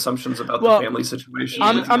many assumptions about the family situation.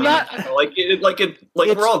 I'm not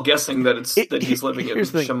we're all guessing that that he's living in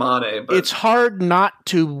Shimane. But it's hard not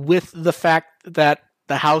to, with the fact that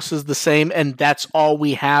the house is the same and that's all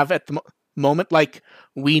we have at the moment. Like,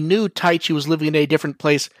 we knew Taichi was living in a different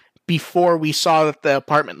place before we saw that the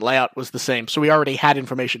apartment layout was the same, so we already had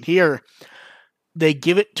information. Here, they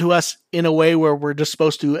give it to us in a way where we're just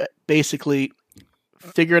supposed to basically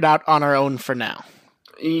figure it out on our own for now.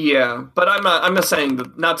 Yeah, but I'm not saying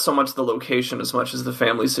that, not so much the location as much as the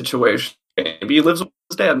family situation. Maybe he lives with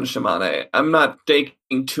his dad in Shimane. I'm not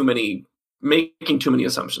making too many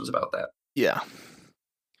assumptions about that. Yeah.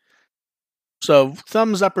 So,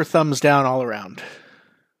 thumbs up or thumbs down all around?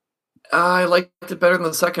 I liked it better than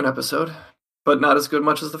the second episode, but not as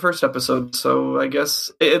much as the first episode. So I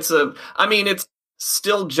guess it's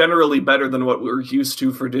still generally better than what we're used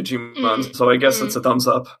to for Digimon. So I guess it's a thumbs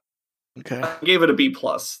up. Okay. I gave it a B+.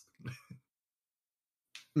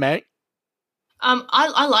 May?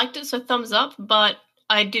 I liked it, so thumbs up, but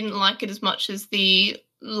I didn't like it as much as the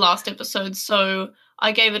last episode, so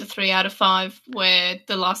I gave it a 3 out of 5, where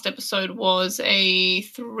the last episode was a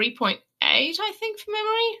 3.8, I think, from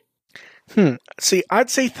memory. See, I'd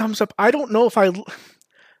say thumbs up. I don't know if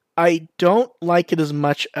I don't like it as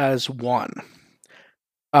much as 1.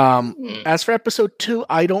 As for episode 2,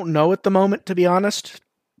 I don't know at the moment, to be honest.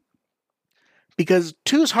 Because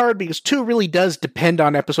 2's hard, because 2 really does depend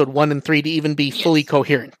on episode 1 and 3 to even be fully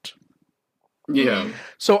coherent. Yeah.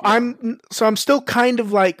 So I'm still kind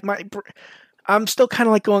of like I'm still kind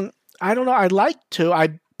of like going, I don't know, I liked 2.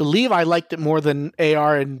 I believe I liked it more than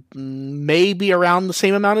AR and maybe around the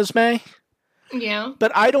same amount as May. Yeah.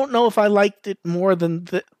 But I don't know if I liked it more than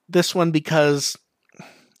this one because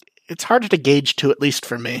it's harder to gauge 2, at least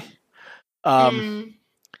for me. I'm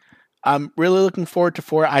really looking forward to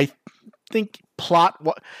 4. I think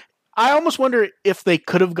I almost wonder if they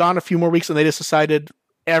could have gone a few more weeks and they just decided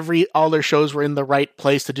all their shows were in the right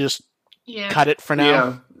place to just cut it for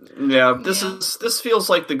now. Yeah. This feels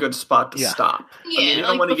like the good spot to stop. Yeah, I mean, you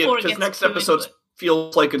don't want to get, because next episode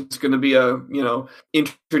feels like it's going to be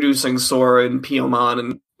introducing Sora and Piyomon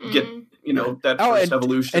and get that first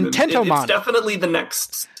evolution. And Tentomon. It's definitely the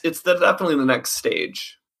next. It's definitely the next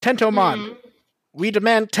stage. Tentomon. We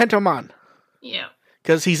demand Tentomon. Yeah.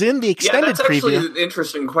 Because he's in the extended preview. That's actually an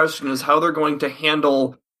interesting question, is how they're going to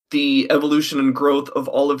handle the evolution and growth of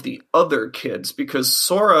all of the other kids. Because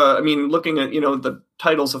Sora, I mean, looking at, the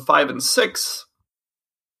titles of 5 and 6,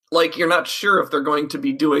 like, you're not sure if they're going to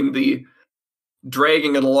be doing the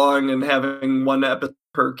dragging it along and having one episode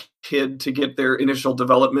per kid to get their initial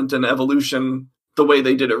development and evolution the way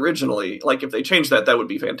they did originally. Like, if they change that would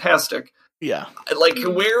be fantastic. Yeah. Like,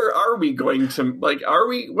 where are we going to, like,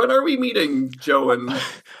 when are we meeting Joe and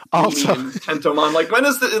also and Tentomon? Like, when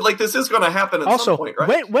is this is going to happen at some point,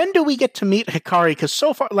 right? When do we get to meet Hikari? Because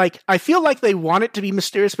so far, like, I feel like they want it to be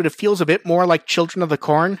mysterious, but it feels a bit more like Children of the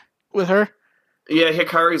Corn with her. Yeah,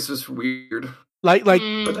 Hikari's just weird. But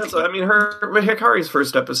that's, I mean, Hikari's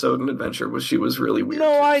first episode in Adventure she was really weird.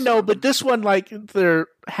 No, I know, but this one, like, they're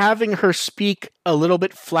having her speak a little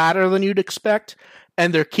bit flatter than you'd expect,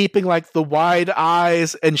 and they're keeping, like, the wide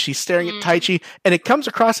eyes, and she's staring at Taichi, and it comes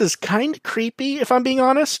across as kind of creepy, if I'm being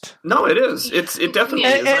honest. No, it is. It definitely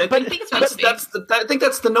is. I think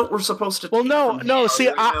that's the note we're supposed to take. Well, no. See,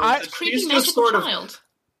 creepy magical child.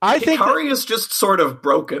 I think Hikari is just sort of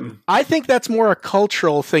broken. I think that's more a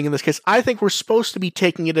cultural thing in this case. I think we're supposed to be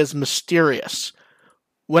taking it as mysterious,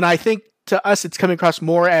 when I think to us it's coming across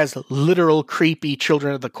more as literal creepy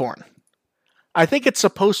Children of the Corn. I think it's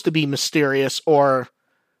supposed to be mysterious or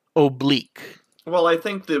oblique. Well, I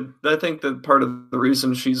think that part of the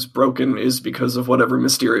reason she's broken is because of whatever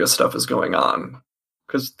mysterious stuff is going on.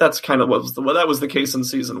 Because that's kind of that was the case in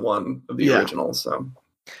season 1 of the original. So,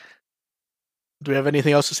 do we have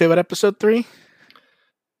anything else to say about episode 3?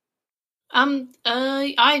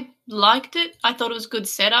 I liked it. I thought it was good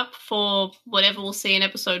setup for whatever we'll see in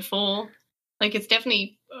episode 4. Like, it's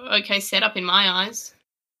definitely okay setup in my eyes.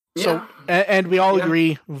 Yeah. So, and we all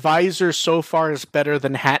agree, Visor so far is better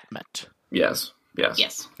than Hatmet. Yes.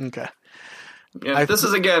 Okay. Yeah, this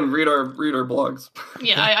is, again, read our blogs.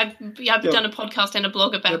 Yeah, I've done a podcast and a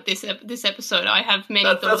blog about this episode. I have many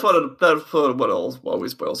thoughts. That's what it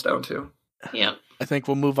always boils down to. Yeah. I think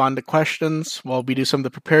we'll move on to questions while we do some of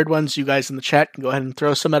the prepared ones. You guys in the chat can go ahead and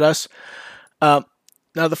throw some at us.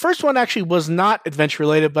 Now, the first one actually was not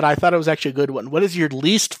adventure-related, but I thought it was actually a good one. What is your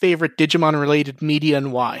least favorite Digimon-related media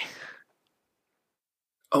and why?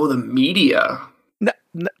 Oh, the media.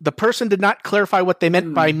 The person did not clarify what they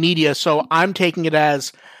meant by media, so I'm taking it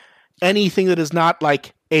as anything that is not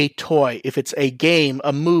like a toy. If it's a game,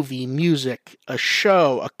 a movie, music, a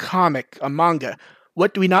show, a comic, a manga,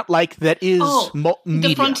 what do we not like that is media?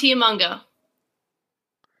 The Frontier manga.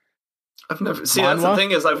 I've never that's the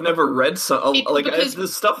thing is I've never read the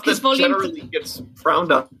stuff that generally gets frowned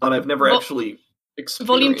on. I've never actually experienced.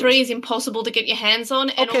 Volume 3 is impossible to get your hands on,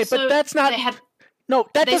 and also but that's not.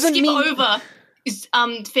 That doesn't mean over. Is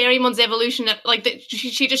Fairymon's evolution, like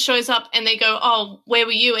she just shows up and they go, "Oh, where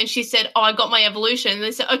were you?" And she said, "Oh, I got my evolution." And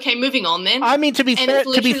they said, "Okay, moving on then." I mean, to be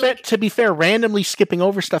fair, randomly skipping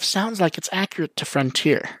over stuff sounds like it's accurate to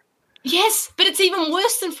Frontier. Yes, but it's even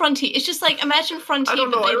worse than Frontier. It's just like, imagine Frontier. I don't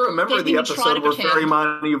know. I remember the episode where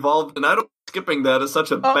Fairymon evolved, and I don't think skipping that is such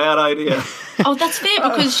a bad idea. Oh, that's fair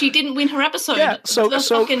because she didn't win her episode. Yeah, so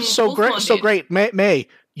great, May.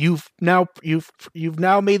 You've now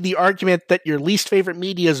made the argument that your least favorite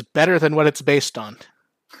media is better than what it's based on.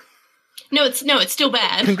 No, it's still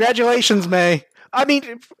bad. Congratulations, May. I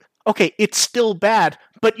mean, okay, it's still bad,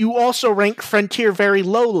 but you also rank Frontier very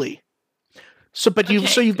lowly. So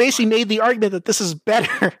you basically made the argument that this is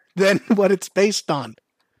better than what it's based on.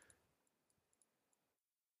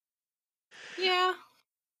 Yeah.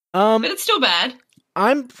 But it's still bad.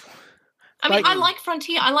 I'm I mean, I like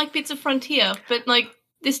Frontier. I like bits of Frontier, but like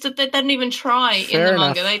this, they didn't even try in the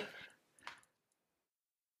manga. They.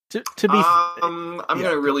 To be, I'm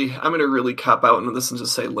gonna really cop out into this and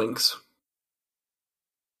just say Lynx.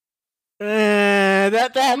 I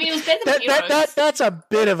mean, it was better than Heroes. That's a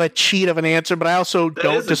bit of a cheat of an answer, but I also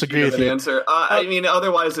don't disagree with you. Answer. I mean,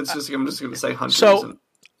 otherwise, I'm just going to say Hunters. So,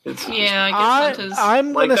 I guess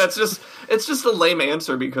Hunters. It's just a lame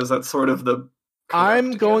answer because that's sort of the.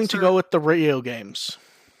 I'm going to go with the Rio games.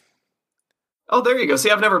 Oh, there you go.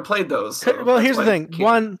 See, I've never played those. So well, here's the thing.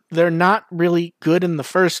 One, they're not really good in the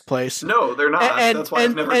first place. No, they're not. That's why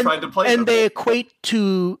I've never tried to play them. And they equate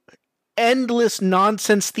to endless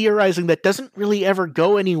nonsense theorizing that doesn't really ever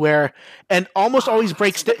go anywhere, and almost always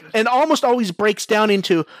breaks down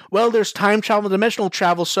into, well, there's time travel, dimensional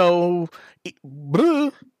travel, so it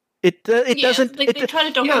doesn't. They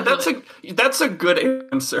try to that's a good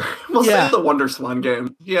answer. We'll say the Wonder Swan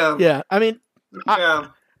game. Yeah. I mean,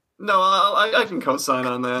 no, I can co-sign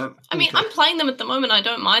on that. I mean, I'm playing them at the moment. I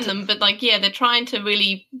don't mind them, but they're trying to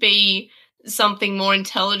really be something more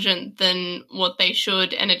intelligent than what they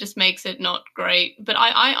should, and it just makes it not great. But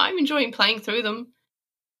I'm enjoying playing through them.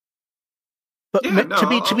 But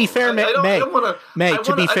to be fair, May, I don't want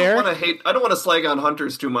to slag on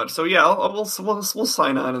Hunters too much. So yeah, we'll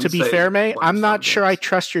sign on. And to be fair, May, I'm not sure I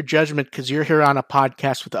trust your judgment because you're here on a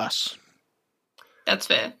podcast with us. That's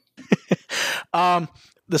fair.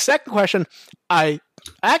 The second question,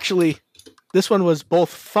 this one was both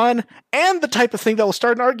fun and the type of thing that will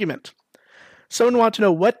start an argument. Someone wants to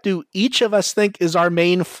know, what do each of us think is our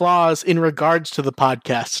main flaws in regards to the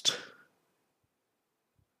podcast?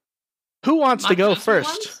 Who wants to go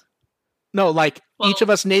first? Ones? No, each of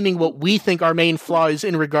us naming what we think our main flaw is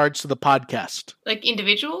in regards to the podcast. Like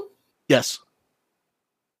individual? Yes.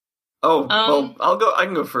 Oh, well, I'll go. I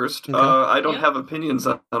can go first. Okay. I don't have opinions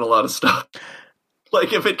on a lot of stuff.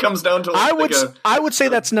 Like, if it comes down to I would say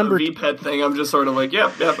that's number two. VPET thing, I'm just sort of like, yeah,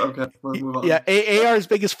 okay, we'll move on. Yeah, AR's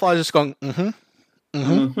biggest flaw is just going,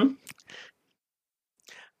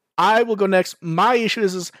 I will go next. My issue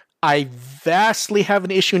is I vastly have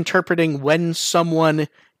an issue interpreting when someone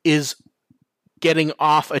is getting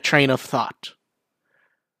off a train of thought.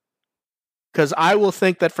 Because I will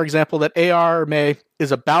think that, for example, that AR or May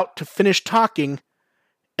is about to finish talking,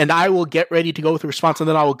 and I will get ready to go with the response, and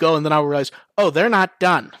then I will go, and then I will realize, oh, they're not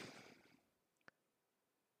done.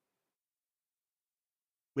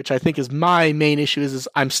 Which I think is my main issue, is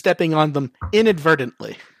I'm stepping on them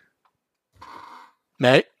inadvertently.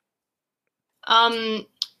 May? Can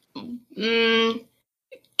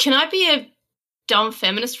I be a dumb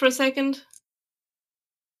feminist for a second?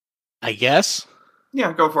 I guess.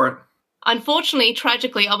 Yeah, go for it. Unfortunately,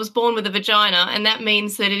 tragically, I was born with a vagina, and that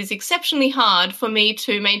means that it is exceptionally hard for me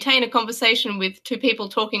to maintain a conversation with two people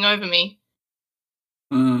talking over me.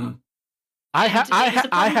 I have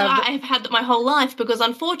had that my whole life, because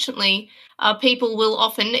unfortunately, people will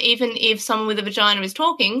often, even if someone with a vagina is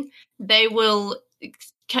talking, they will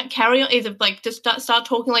carry on, either just start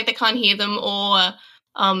talking like they can't hear them, or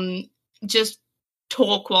just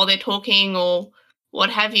talk while they're talking, or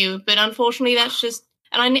what have you. But unfortunately, that's just.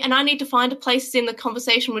 And I need to find a place in the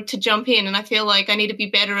conversation to jump in, and I feel like I need to be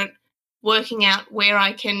better at working out where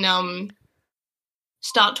I can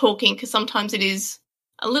start talking, because sometimes it is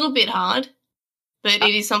a little bit hard, but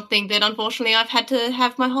it is something that unfortunately I've had to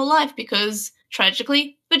have my whole life because,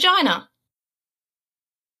 tragically, vagina.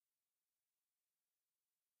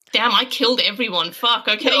 Damn, I killed everyone. Fuck,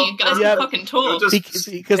 okay, you guys can fucking talk. Because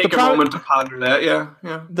take a moment to ponder that,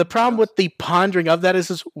 yeah. The problem with the pondering of that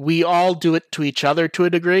is we all do it to each other to a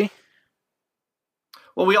degree.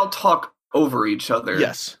 Well, we all talk over each other.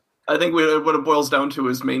 Yes. I think what it boils down to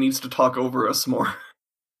is May needs to talk over us more.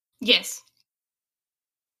 Yes.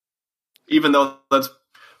 Even though that's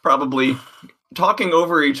probably... Talking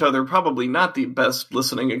over each other, probably not the best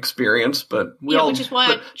listening experience, but which is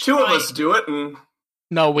why two of us do it, and...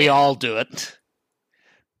 No, we all do it.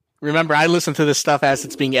 Remember, I listen to this stuff as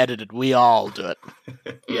it's being edited. We all do it.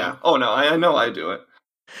 Yeah. Oh, no, I know I do it.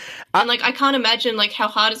 And, I can't imagine, how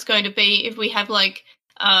hard it's going to be if we have, a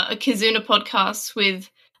Kizuna podcast with,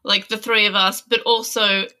 the three of us, but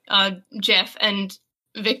also Jeff and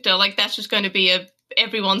Victor. That's just going to be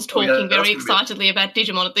everyone's talking very excitedly about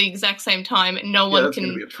Digimon at the exact same time, and no one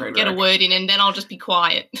can get a word in, and then I'll just be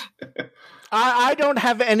quiet. I don't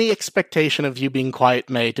have any expectation of you being quiet,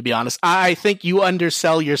 May, to be honest. I think you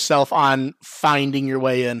undersell yourself on finding your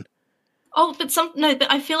way in. Oh, but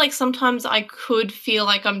I feel like sometimes I could feel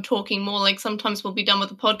like I'm talking more. Sometimes we'll be done with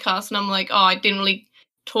the podcast and I'm like, oh, I didn't really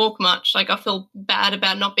talk much. I feel bad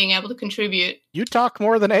about not being able to contribute. You talk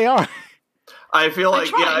more than AR. I feel like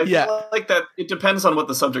feel like that it depends on what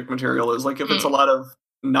the subject material is. Like if it's a lot of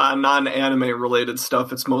non-anime related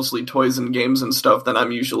stuff, it's mostly toys and games and stuff, then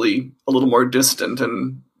I'm usually a little more distant,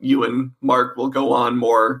 and you and Mark will go on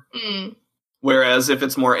more. Whereas if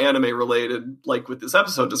it's more anime related, like with this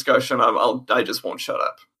episode discussion, I just won't shut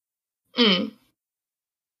up.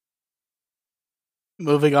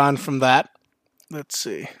 Moving on from that, let's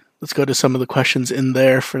see. Let's go to some of the questions in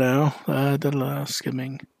there for now.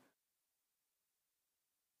 Skimming.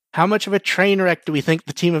 How much of a train wreck do we think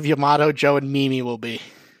the team of Yamato, Joe, and Mimi will be?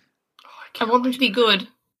 I want them to be good.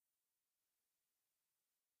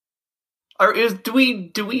 Do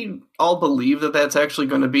we all believe that that's actually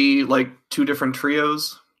going to be like two different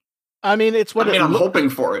trios? I mean, I'm hoping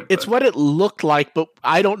for it. It's what it looked like, but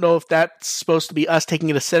I don't know if that's supposed to be us taking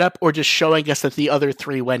it a setup or just showing us that the other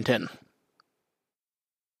three went in.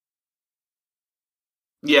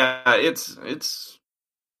 Yeah, it's.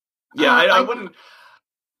 Yeah, I wouldn't.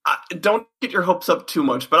 Don't get your hopes up too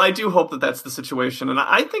much, but I do hope that that's the situation, and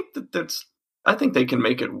I think I think they can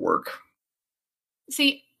make it work.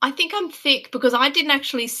 See, I think I'm thick because I didn't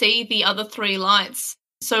actually see the other three lights.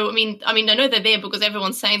 So I mean, I know they're there because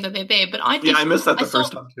everyone's saying that they're there. But I missed that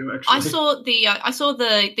first time too. Actually, I saw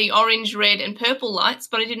the orange, red, and purple lights,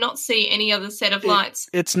 but I did not see any other set of lights.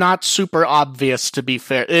 It's not super obvious, to be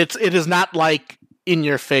fair. It is not like in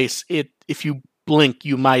your face. If you blink,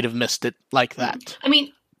 you might have missed it like that. I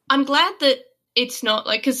mean, I'm glad that it's not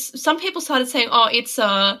like, because some people started saying, "Oh, it's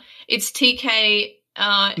TK."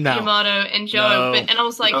 Yamato and Joe, and I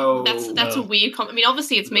was like, that's a weird comment. I mean,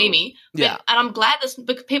 obviously it's Mimi, and I'm glad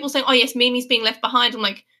that people saying, "Oh yes, Mimi's being left behind." I'm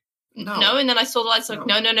like, no, and then I saw the lights, like,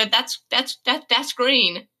 no, that's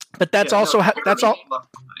green. But that's also how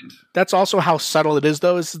subtle it is,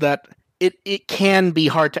 though, is that it can be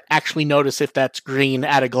hard to actually notice if that's green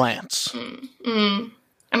at a glance.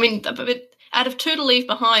 I mean, out of two to leave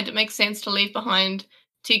behind, it makes sense to leave behind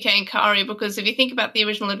TK and Kari, because if you think about the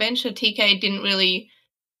original adventure, TK didn't really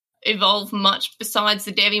evolve much besides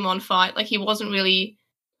the Devimon fight. Like, he wasn't really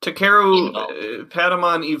Takeru,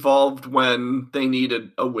 Patamon evolved when they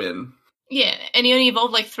needed a win. Yeah, and he only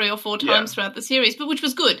evolved like 3 or 4 times throughout the series, but which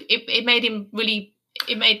was good. It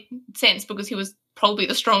made sense because he was probably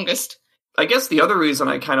the strongest. I guess the other reason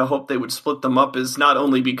I kind of hope they would split them up is not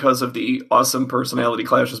only because of the awesome personality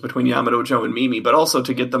clashes between Yamato, Joe, and Mimi, but also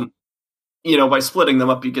to get them, by splitting them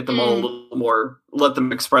up, you get them all a little more, let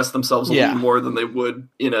them express themselves a little more than they would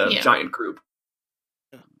in a giant group.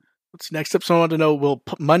 What's next up? Someone wanted to know, will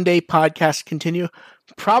Monday podcast continue?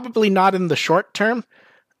 Probably not in the short term.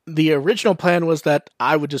 The original plan was that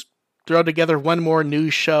I would just throw together one more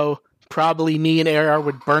news show. Probably me and AR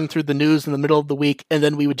would burn through the news in the middle of the week, and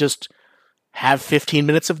then we would just have 15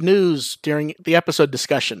 minutes of news during the episode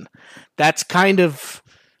discussion. That's kind of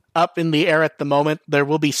up in the air at the moment. There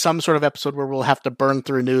will be some sort of episode where we'll have to burn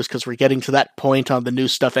through news because we're getting to that point on the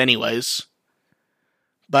news stuff anyways.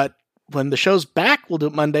 But when the show's back, we'll do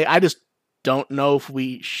it Monday. I just don't know if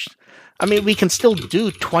we... I mean, we can still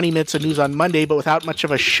do 20 minutes of news on Monday, but without much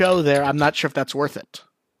of a show there, I'm not sure if that's worth it.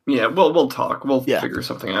 Yeah, we'll talk. We'll figure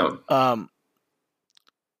something out.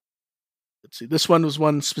 Let's see. This one was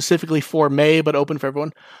one specifically for May, but open for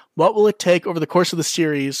everyone. What will it take over the course of the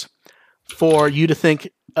series for you to think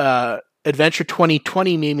Adventure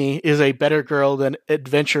 2020 Mimi is a better girl than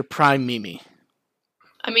Adventure Prime Mimi?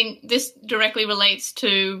 I mean, this directly relates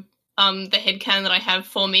to the headcanon that I have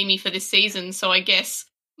for Mimi for this season, so I guess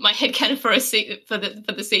my headcanon for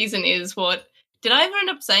the season is what... Did I ever end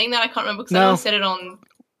up saying that? I can't remember because I said it on...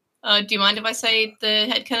 do you mind if I say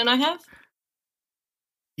the headcanon I have?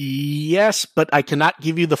 Yes, but I cannot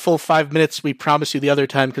give you the full 5 minutes we promised you the other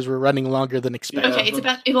time because we're running longer than expected. Okay,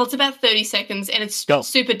 it's about 30 seconds and it's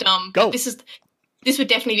super dumb. Go. This would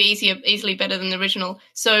definitely be easily better than the original.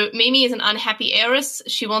 So Mimi is an unhappy heiress.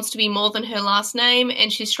 She wants to be more than her last name,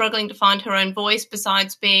 and she's struggling to find her own voice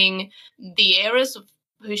besides being the heiress of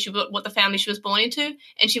what the family she was born into.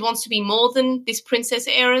 And she wants to be more than this princess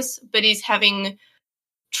heiress, but is having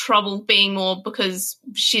trouble being more because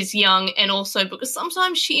she's young, and also because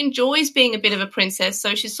sometimes she enjoys being a bit of a princess,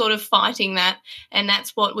 so she's sort of fighting that, and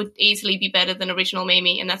that's what would easily be better than original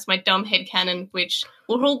Mimi, and that's my dumb headcanon, which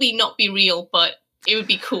will probably not be real, but it would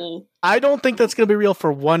be cool. I don't think that's going to be real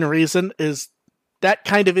for one reason, is that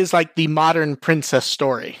kind of is like the modern princess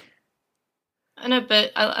story. I know,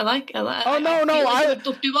 but I like oh, no, I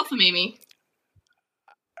do well for Mimi.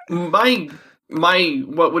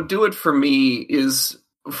 What would do it for me is...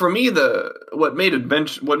 For me, what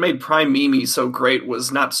made Prime Mimi so great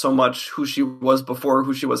was not so much who she was before,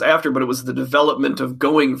 who she was after, but it was the development of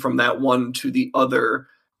going from that one to the other.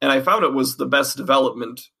 And I found it was the best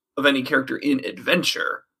development of any character in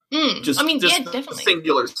Adventure. Just definitely. a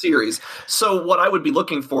singular series. So what I would be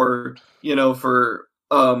looking for, for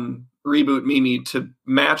Reboot Mimi to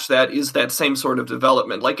match that is that same sort of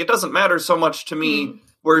development. Like, it doesn't matter so much to me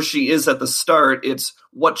where she is at the start, it's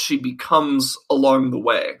what she becomes along the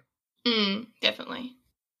way. Definitely.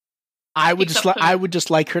 I would just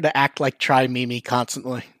like her to act like Tri-Mimi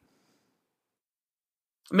constantly.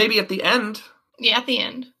 Maybe at the end. Yeah, at the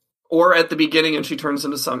end. Or at the beginning and she turns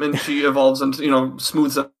into something, and she evolves into,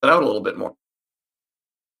 smooths it out a little bit more.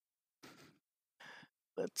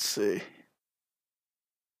 Let's see.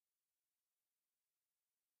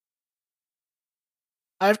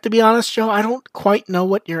 I have to be honest, Joe, I don't quite know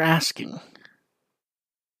what you're asking.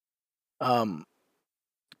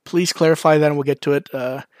 Please clarify that and we'll get to it.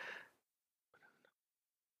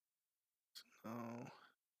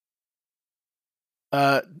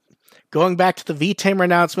 Going back to the V-Tamer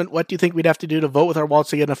announcement, what do you think we'd have to do to vote with our wallets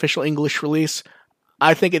to get an official English release?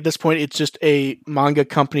 I think at this point it's just a manga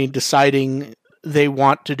company deciding they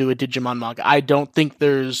want to do a Digimon manga. I don't think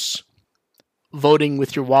there's voting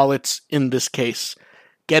with your wallets in this case.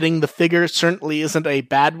 Getting the figure certainly isn't a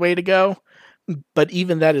bad way to go, but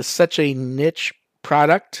even that is such a niche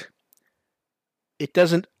product.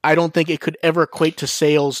 I don't think it could ever equate to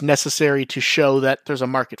sales necessary to show that there's a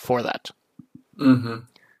market for that. Mm-hmm.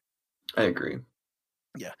 I agree.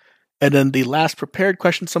 Yeah. And then the last prepared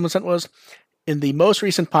question someone sent was, in the most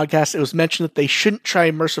recent podcast, it was mentioned that they shouldn't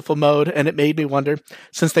try merciful mode, and it made me wonder,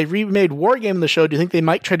 since they remade Wargame in the show, do you think they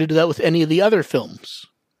might try to do that with any of the other films?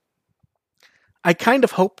 I kind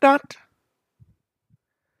of hope not.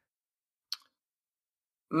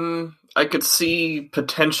 I could see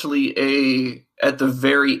potentially at the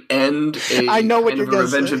very end, I know what you're going to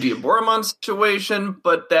say. Revenge of Diaboromon situation,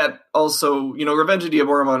 but that also, Revenge of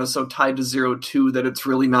Diaboromon is so tied to 02 that it's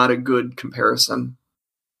really not a good comparison.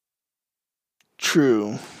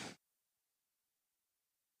 True.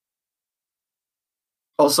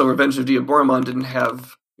 Also, Revenge of Diaboromon didn't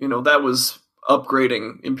have, that was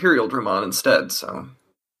upgrading Imperial Dramon instead, so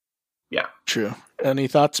yeah. True. Any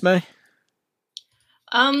thoughts, May?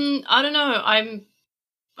 I don't know.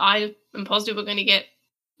 I am positive we're going to get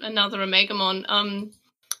another Omegamon.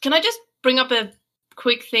 Can I just bring up a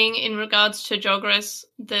quick thing in regards to Jogress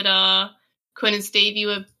that Quinn and Steve, you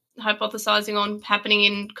were hypothesizing on happening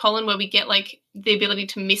in Colin, where we get the ability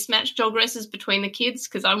to mismatch Jogresses between the kids?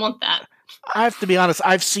 Because I want that. I have to be honest,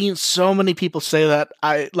 I've seen so many people say that.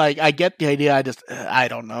 I get the idea. I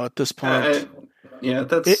don't know at this point.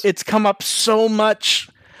 It's come up so much.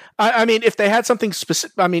 I mean, if they had something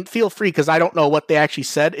specific, feel free, because I don't know what they actually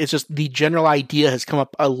said. It's just the general idea has come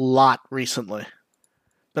up a lot recently.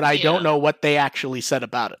 But I don't know what they actually said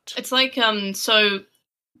about it. It's so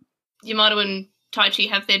Yamato and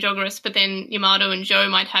Taichi have their Jogress, but then Yamato and Joe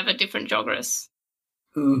might have a different Jogress.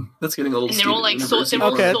 That's getting a little. And they're all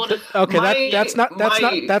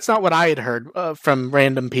that's not what I had heard from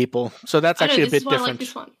random people. So that's actually a bit different. I like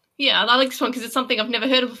this one. Yeah, I like this one because it's something I've never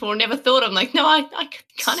heard of before, never thought of. I kind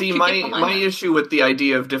of see my issue with the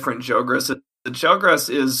idea of different Jogress. The Jogress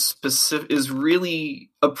is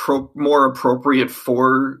really more appropriate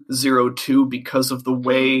for 02 because of the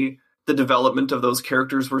way the development of those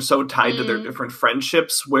characters were so tied to their different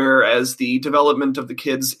friendships, whereas the development of the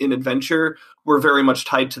kids in Adventure were very much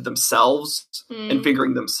tied to themselves and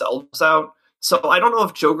figuring themselves out. So I don't know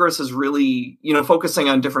if Jogress is really, focusing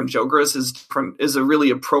on different Jogress is a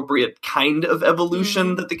really appropriate kind of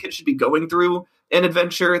evolution that the kids should be going through in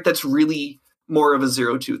Adventure. That's really more of a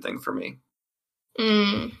 02 thing for me.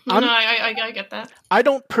 I get that. I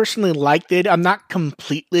don't personally like it. I'm not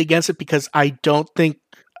completely against it because I don't think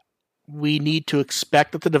we need to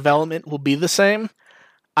expect that the development will be the same.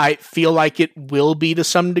 I feel like it will be to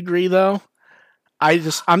some degree, though. I'm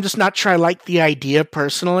just not sure I like the idea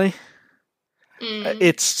personally.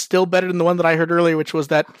 It's still better than the one that I heard earlier, which was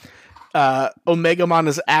that Omegamon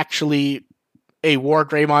is actually a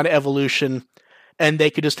Wargreymon evolution, and they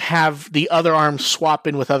could just have the other arm swap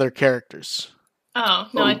in with other characters. Oh,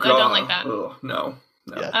 no, I don't like that. Oh, no.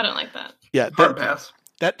 Yeah. I don't like that. Yeah, hard pass.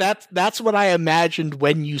 That's what I imagined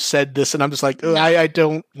when you said this, and I'm just like, I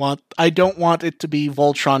don't want it to be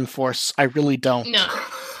Voltron Force. I really don't. No,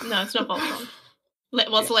 it's not Voltron.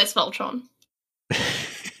 What's less Voltron?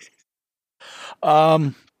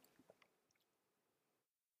 But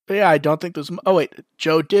yeah, I don't think there's. Oh wait,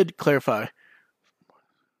 Joe did clarify.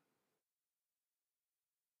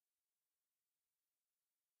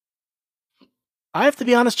 I have to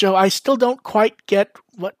be honest, Joe. I still don't quite get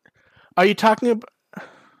what are you talking about.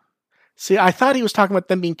 See, I thought he was talking about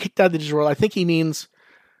them being kicked out of the digital world. I think he means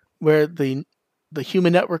where the the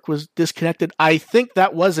human network was disconnected. I think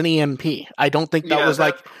that was an EMP. I don't think that was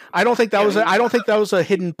I don't think that was a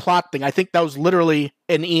hidden plot thing. I think that was literally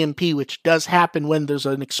an EMP, which does happen when there's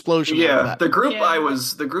an explosion. Yeah, like the group I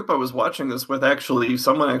was watching this with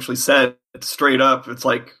someone actually said straight up, it's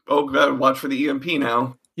like, oh god, watch for the EMP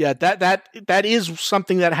now. Yeah, that is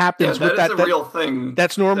something that happens. Yeah, that is a real thing.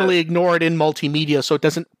 That's normally ignored in multimedia, so it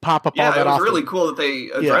doesn't pop up all that often. Yeah, it was really cool that they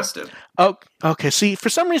addressed it. Oh, okay. See, for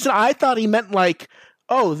some reason, I thought he meant like,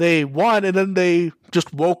 oh, they won, and then they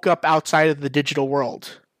just woke up outside of the digital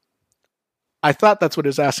world. I thought that's what he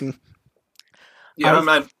was asking. Yeah,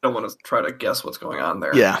 I don't want to try to guess what's going on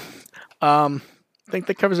there. Yeah. I think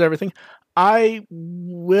that covers everything. I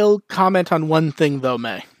will comment on one thing, though,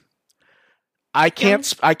 May. I can't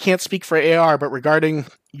speak for AR, but regarding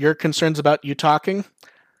your concerns about you talking,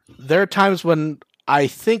 there are times when I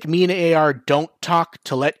think me and AR don't talk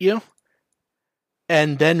to let you,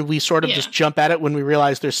 and then we sort of just jump at it when we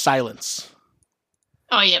realize there's silence.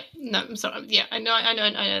 Oh yeah, no, I'm sorry. Yeah, I know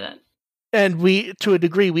that. And we, to a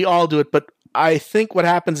degree, we all do it, but I think what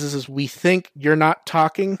happens is we think you're not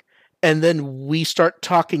talking, and then we start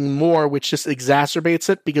talking more, which just exacerbates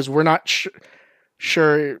it because we're not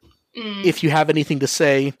sure. If you have anything to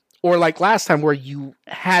say, or like last time where you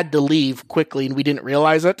had to leave quickly and we didn't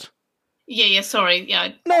realize it. Yeah, sorry.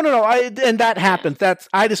 Yeah. No. And that happened. That's,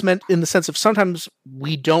 I just meant in the sense of sometimes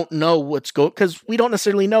we don't know what's going, because we don't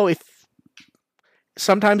necessarily know if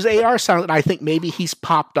sometimes AR sounds, and I think maybe he's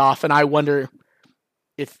popped off, and I wonder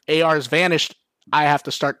if AR's vanished, I have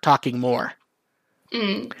to start talking more.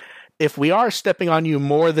 If we are stepping on you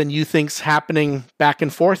more than you think's happening back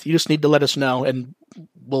and forth, you just need to let us know, and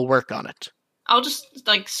we'll work on it. I'll just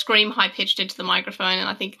like scream high pitched into the microphone, and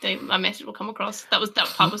I think my message will come across. That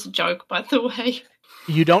part was a joke, by the way.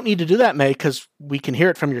 You don't need to do that, May, because we can hear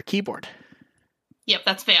it from your keyboard. Yep,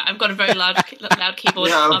 that's fair. I've got a very loud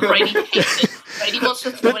keyboard. Brady hates it. Brady wants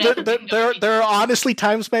to throw it out. There are honestly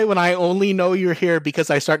times, May, when I only know you're here because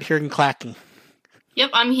I start hearing clacking.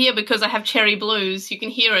 Yep, I'm here because I have cherry blues. You can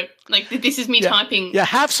hear it. Like, this is me typing. Yeah,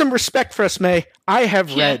 have some respect for us, May. I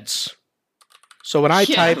have reds. So when I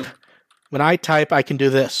type, I can do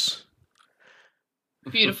this.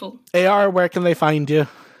 Beautiful. AR, where can they find you?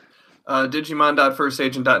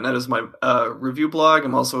 Digimon.firstagent.net is my review blog.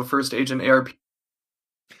 I'm also a First Agent ARP.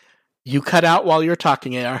 You cut out while you're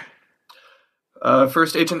talking, AR.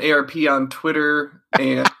 First Agent ARP on Twitter,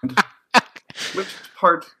 and which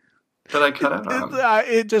part did I cut out on?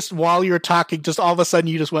 It just, while you're talking, just all of a sudden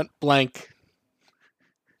you just went blank.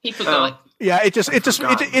 He forgot. Yeah, it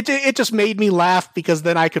just made me laugh because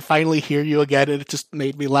then I could finally hear you again, and it just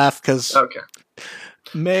made me laugh because. Okay.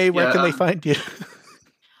 May, where can they find you?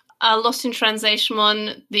 Lost in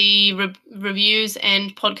Translation, the reviews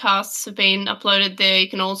and podcasts have been uploaded there. You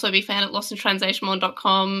can also be found at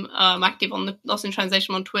lostintranslationmon.com. I'm active on the Lost in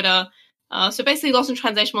Translation on Twitter. So basically, Lost in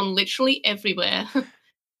Translation literally everywhere.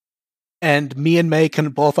 And me and May can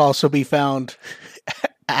both also be found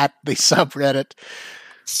at the subreddit.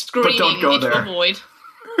 Screaming don't go into there. a void.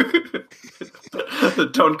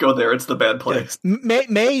 Don't go there. It's the bad place.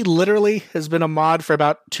 May literally has been a mod for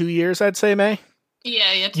about 2 years, I'd say, May.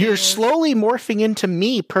 Yeah. You're slowly morphing into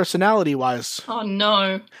me, personality-wise. Oh,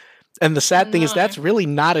 no. And the sad thing is that's really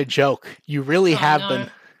not a joke. You really have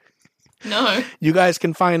been. No. You guys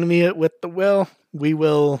can find me at With the Will. We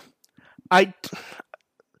will...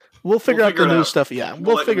 We'll figure out the new stuff. Yeah,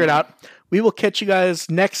 we'll figure it out. We will catch you guys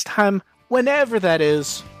next time, whenever that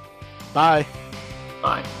is. Bye.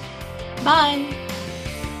 Bye. Bye.